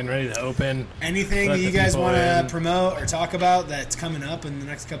 They're getting ready to open. Anything Let that you the guys people want in. to promote or talk about that's coming up in the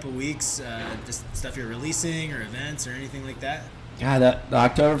next couple of weeks? Just stuff you're releasing or events or anything like that? Yeah, the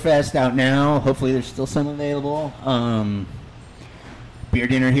Oktoberfest out now. Hopefully there's still some available. Beer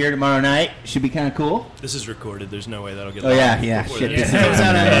dinner here tomorrow night. Should be kind of cool. This is recorded. There's no way that'll get. Oh, yeah, live yeah. before Shit, that. this is Comes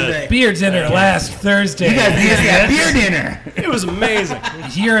out on on Monday. Beer dinner last Thursday. You guys missed that beer dinner. It was amazing.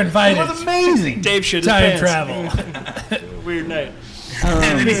 You're It invited. was amazing. Dave shit his Time pants. travel. Weird night.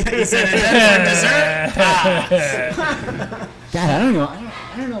 And then he said, and then for dessert, God, I don't know.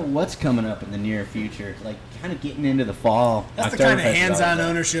 I don't know what's coming up in the near future. Like, kind of getting into the fall. that's the kind of Oktoberfest is hands-on always-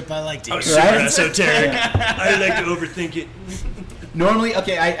 ownership I like to Oh, hear. super Right? esoteric. I like to overthink it. Normally,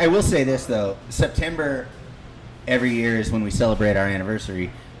 okay, I will say this, though. September every year is when we celebrate our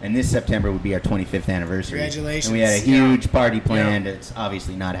anniversary, and this September would be our 25th anniversary. Congratulations. And we had a huge party planned. It's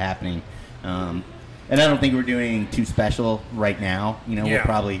obviously not happening. And I don't think we're doing too special right now. You know, Yeah. we'll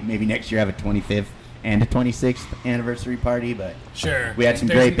probably, maybe next year, have a 25th and a 26th anniversary party, but Sure. we had some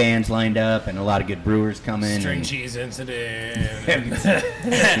There's great bands lined up and a lot of good brewers coming. String and cheese incident. we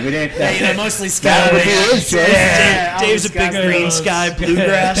didn't. Yeah, you know, mostly That would Sky. be his choice. Yeah, Dave's a all big these Green guys- Sky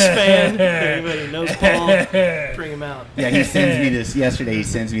bluegrass fan. Anybody knows Paul? Bring him out. Yeah, he sends me this yesterday. He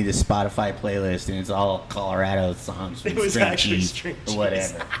sends me this Spotify playlist, and it's all Colorado songs from It was String actually Cheese String or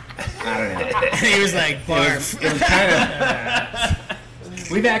whatever. I don't know. He was like, barf. It was kind of.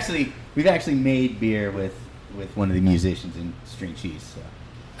 We've actually made beer with one of the musicians in String Cheese. So.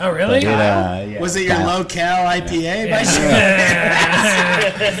 Oh, really? But yeah, Was it your Kyle. low-cal IPA by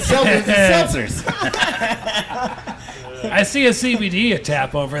chance? Seltzers. I see a CBD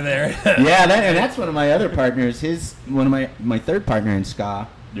tap over there. Yeah, and that's one of my other partners. My third partner in ska.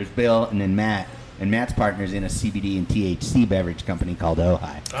 There's Bill and then Matt. And Matt's partner's in a CBD and THC beverage company called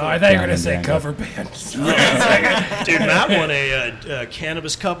Ojai. Oh, I thought you were going to say Down in cover band. Dude, Matt won a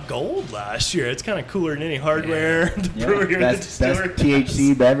Cannabis Cup Gold last year. It's kind of cooler than any hardware. The Yeah, brewery or the best distillery.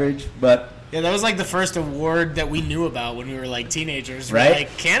 THC beverage, but Yeah, that was like the first award that we knew about when we were like teenagers. We're Right?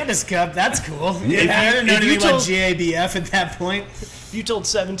 like, Cannabis Cup, that's cool. Yeah. I didn't know If you anything about told- GABF at that point. If you told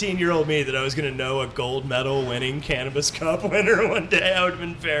 17-year-old me that I was going to know a gold medal winning Cannabis Cup winner one day, I would have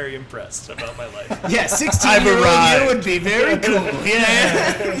been very impressed about my life. Yeah, I've 16-year-old you arrived. would be very cool.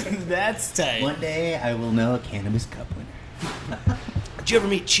 Yeah, that's tight. one day I will know a Cannabis Cup winner. Did you ever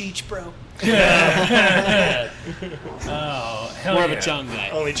meet Cheech, bro? Oh, hell More yeah. of a Chung guy.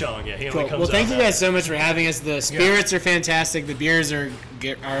 Only Chong, yeah. He only Cool. comes Well, thank out you guys so much for having us. The spirits are fantastic. The beers are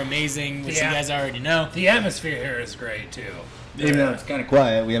amazing, which Yeah. you guys already know. The atmosphere here is great, too. Even though it's kind of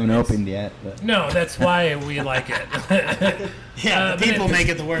quiet, we haven't opened yet. But. No, that's why we like it. Yeah, the but people it- make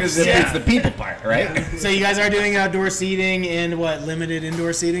it the worst. It's the people part, right? So you guys are doing outdoor seating and what, limited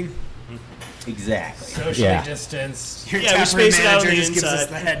indoor seating? Exactly. Socially Yeah. distanced. Your Yeah, we tap room space it out on manager the just gives us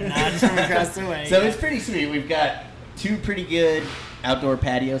inside. the head nod from across the way. So it's pretty sweet. We've got 2 pretty good outdoor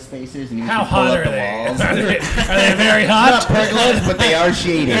patio spaces, and you How can pull hot up are the they? walls. Are they very Not hot? pergolas, but they are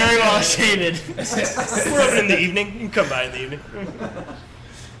shaded. very well shaded. We're open in the evening. You can come by in the evening.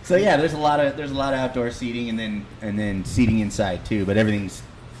 So yeah, there's a lot of outdoor seating, and then seating inside too. But everything's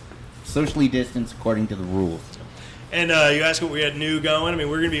socially distanced according to the rules. And you asked what we had new going. I mean,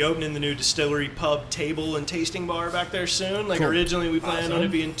 we're going to be opening the new distillery pub table and tasting bar back there soon. Like originally we planned on it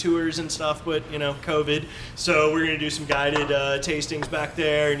being tours and stuff, but you know, COVID. So we're going to do some guided tastings back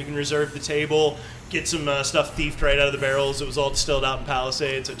there, and you can reserve the table, get some stuff thiefed right out of the barrels. It was all distilled out in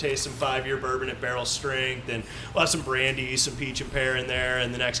Palisade, so taste some 5-year bourbon at barrel strength, and we'll have some brandy, some peach and pear in there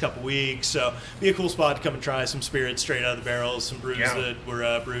in the next couple weeks. So be a cool spot to come and try some spirits straight out of the barrels, some brews Yeah. that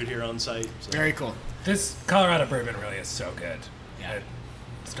were brewed here on site. So. Very cool. This Colorado bourbon really is so good. Yeah.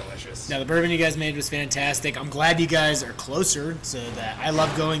 It's delicious. Now the bourbon you guys made was fantastic. I'm glad you guys are closer, so that I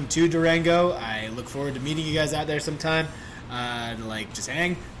love going to Durango. I look forward to meeting you guys out there sometime, to like just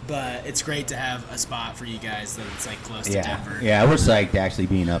hang. But it's great to have a spot for you guys that's like close to Yeah, Denver. yeah, we're psyched actually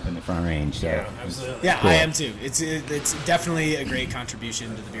being up in the Front Range. So. Yeah, absolutely. Yeah, Cool. I am too. It's definitely a great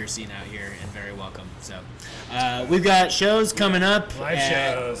contribution to the beer scene out here, and very welcome. So, we've got shows coming up Live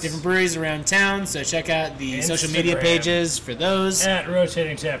at shows. different breweries around town. So check out the social media Instagram. pages for those. At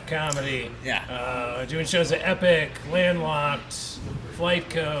Rotating Tap Comedy. Yeah. Doing shows at Epic, Landlocked,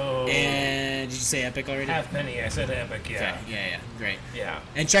 Flightco. And did you say Epic already? Halfpenny. I said Epic. Yeah. Okay. Yeah. Great. Yeah.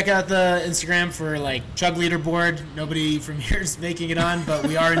 And check out the Instagram for like Chug Leaderboard. Nobody from here is making it on, but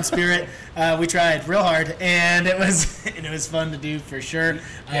we are in spirit. We tried real hard, and it was fun to do for sure.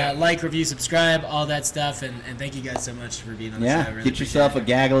 Like, review, subscribe, all that stuff, and thank you guys so much for being on the show. I really get yourself a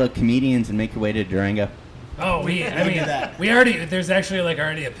gaggle of comedians and make your way to Durango. Oh, we there's actually like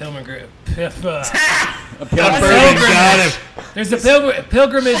already a pilgrimage. There's a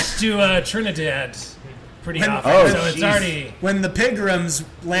pilgrimage to Trinidad. Pretty often, so it's already. When the Pilgrims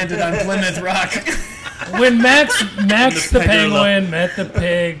landed on Plymouth Rock. When Max the penguin met the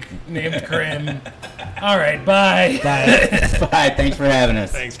pig named Grim. All right, bye. Bye. Thanks for having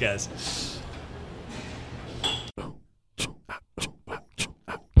us. Thanks, guys.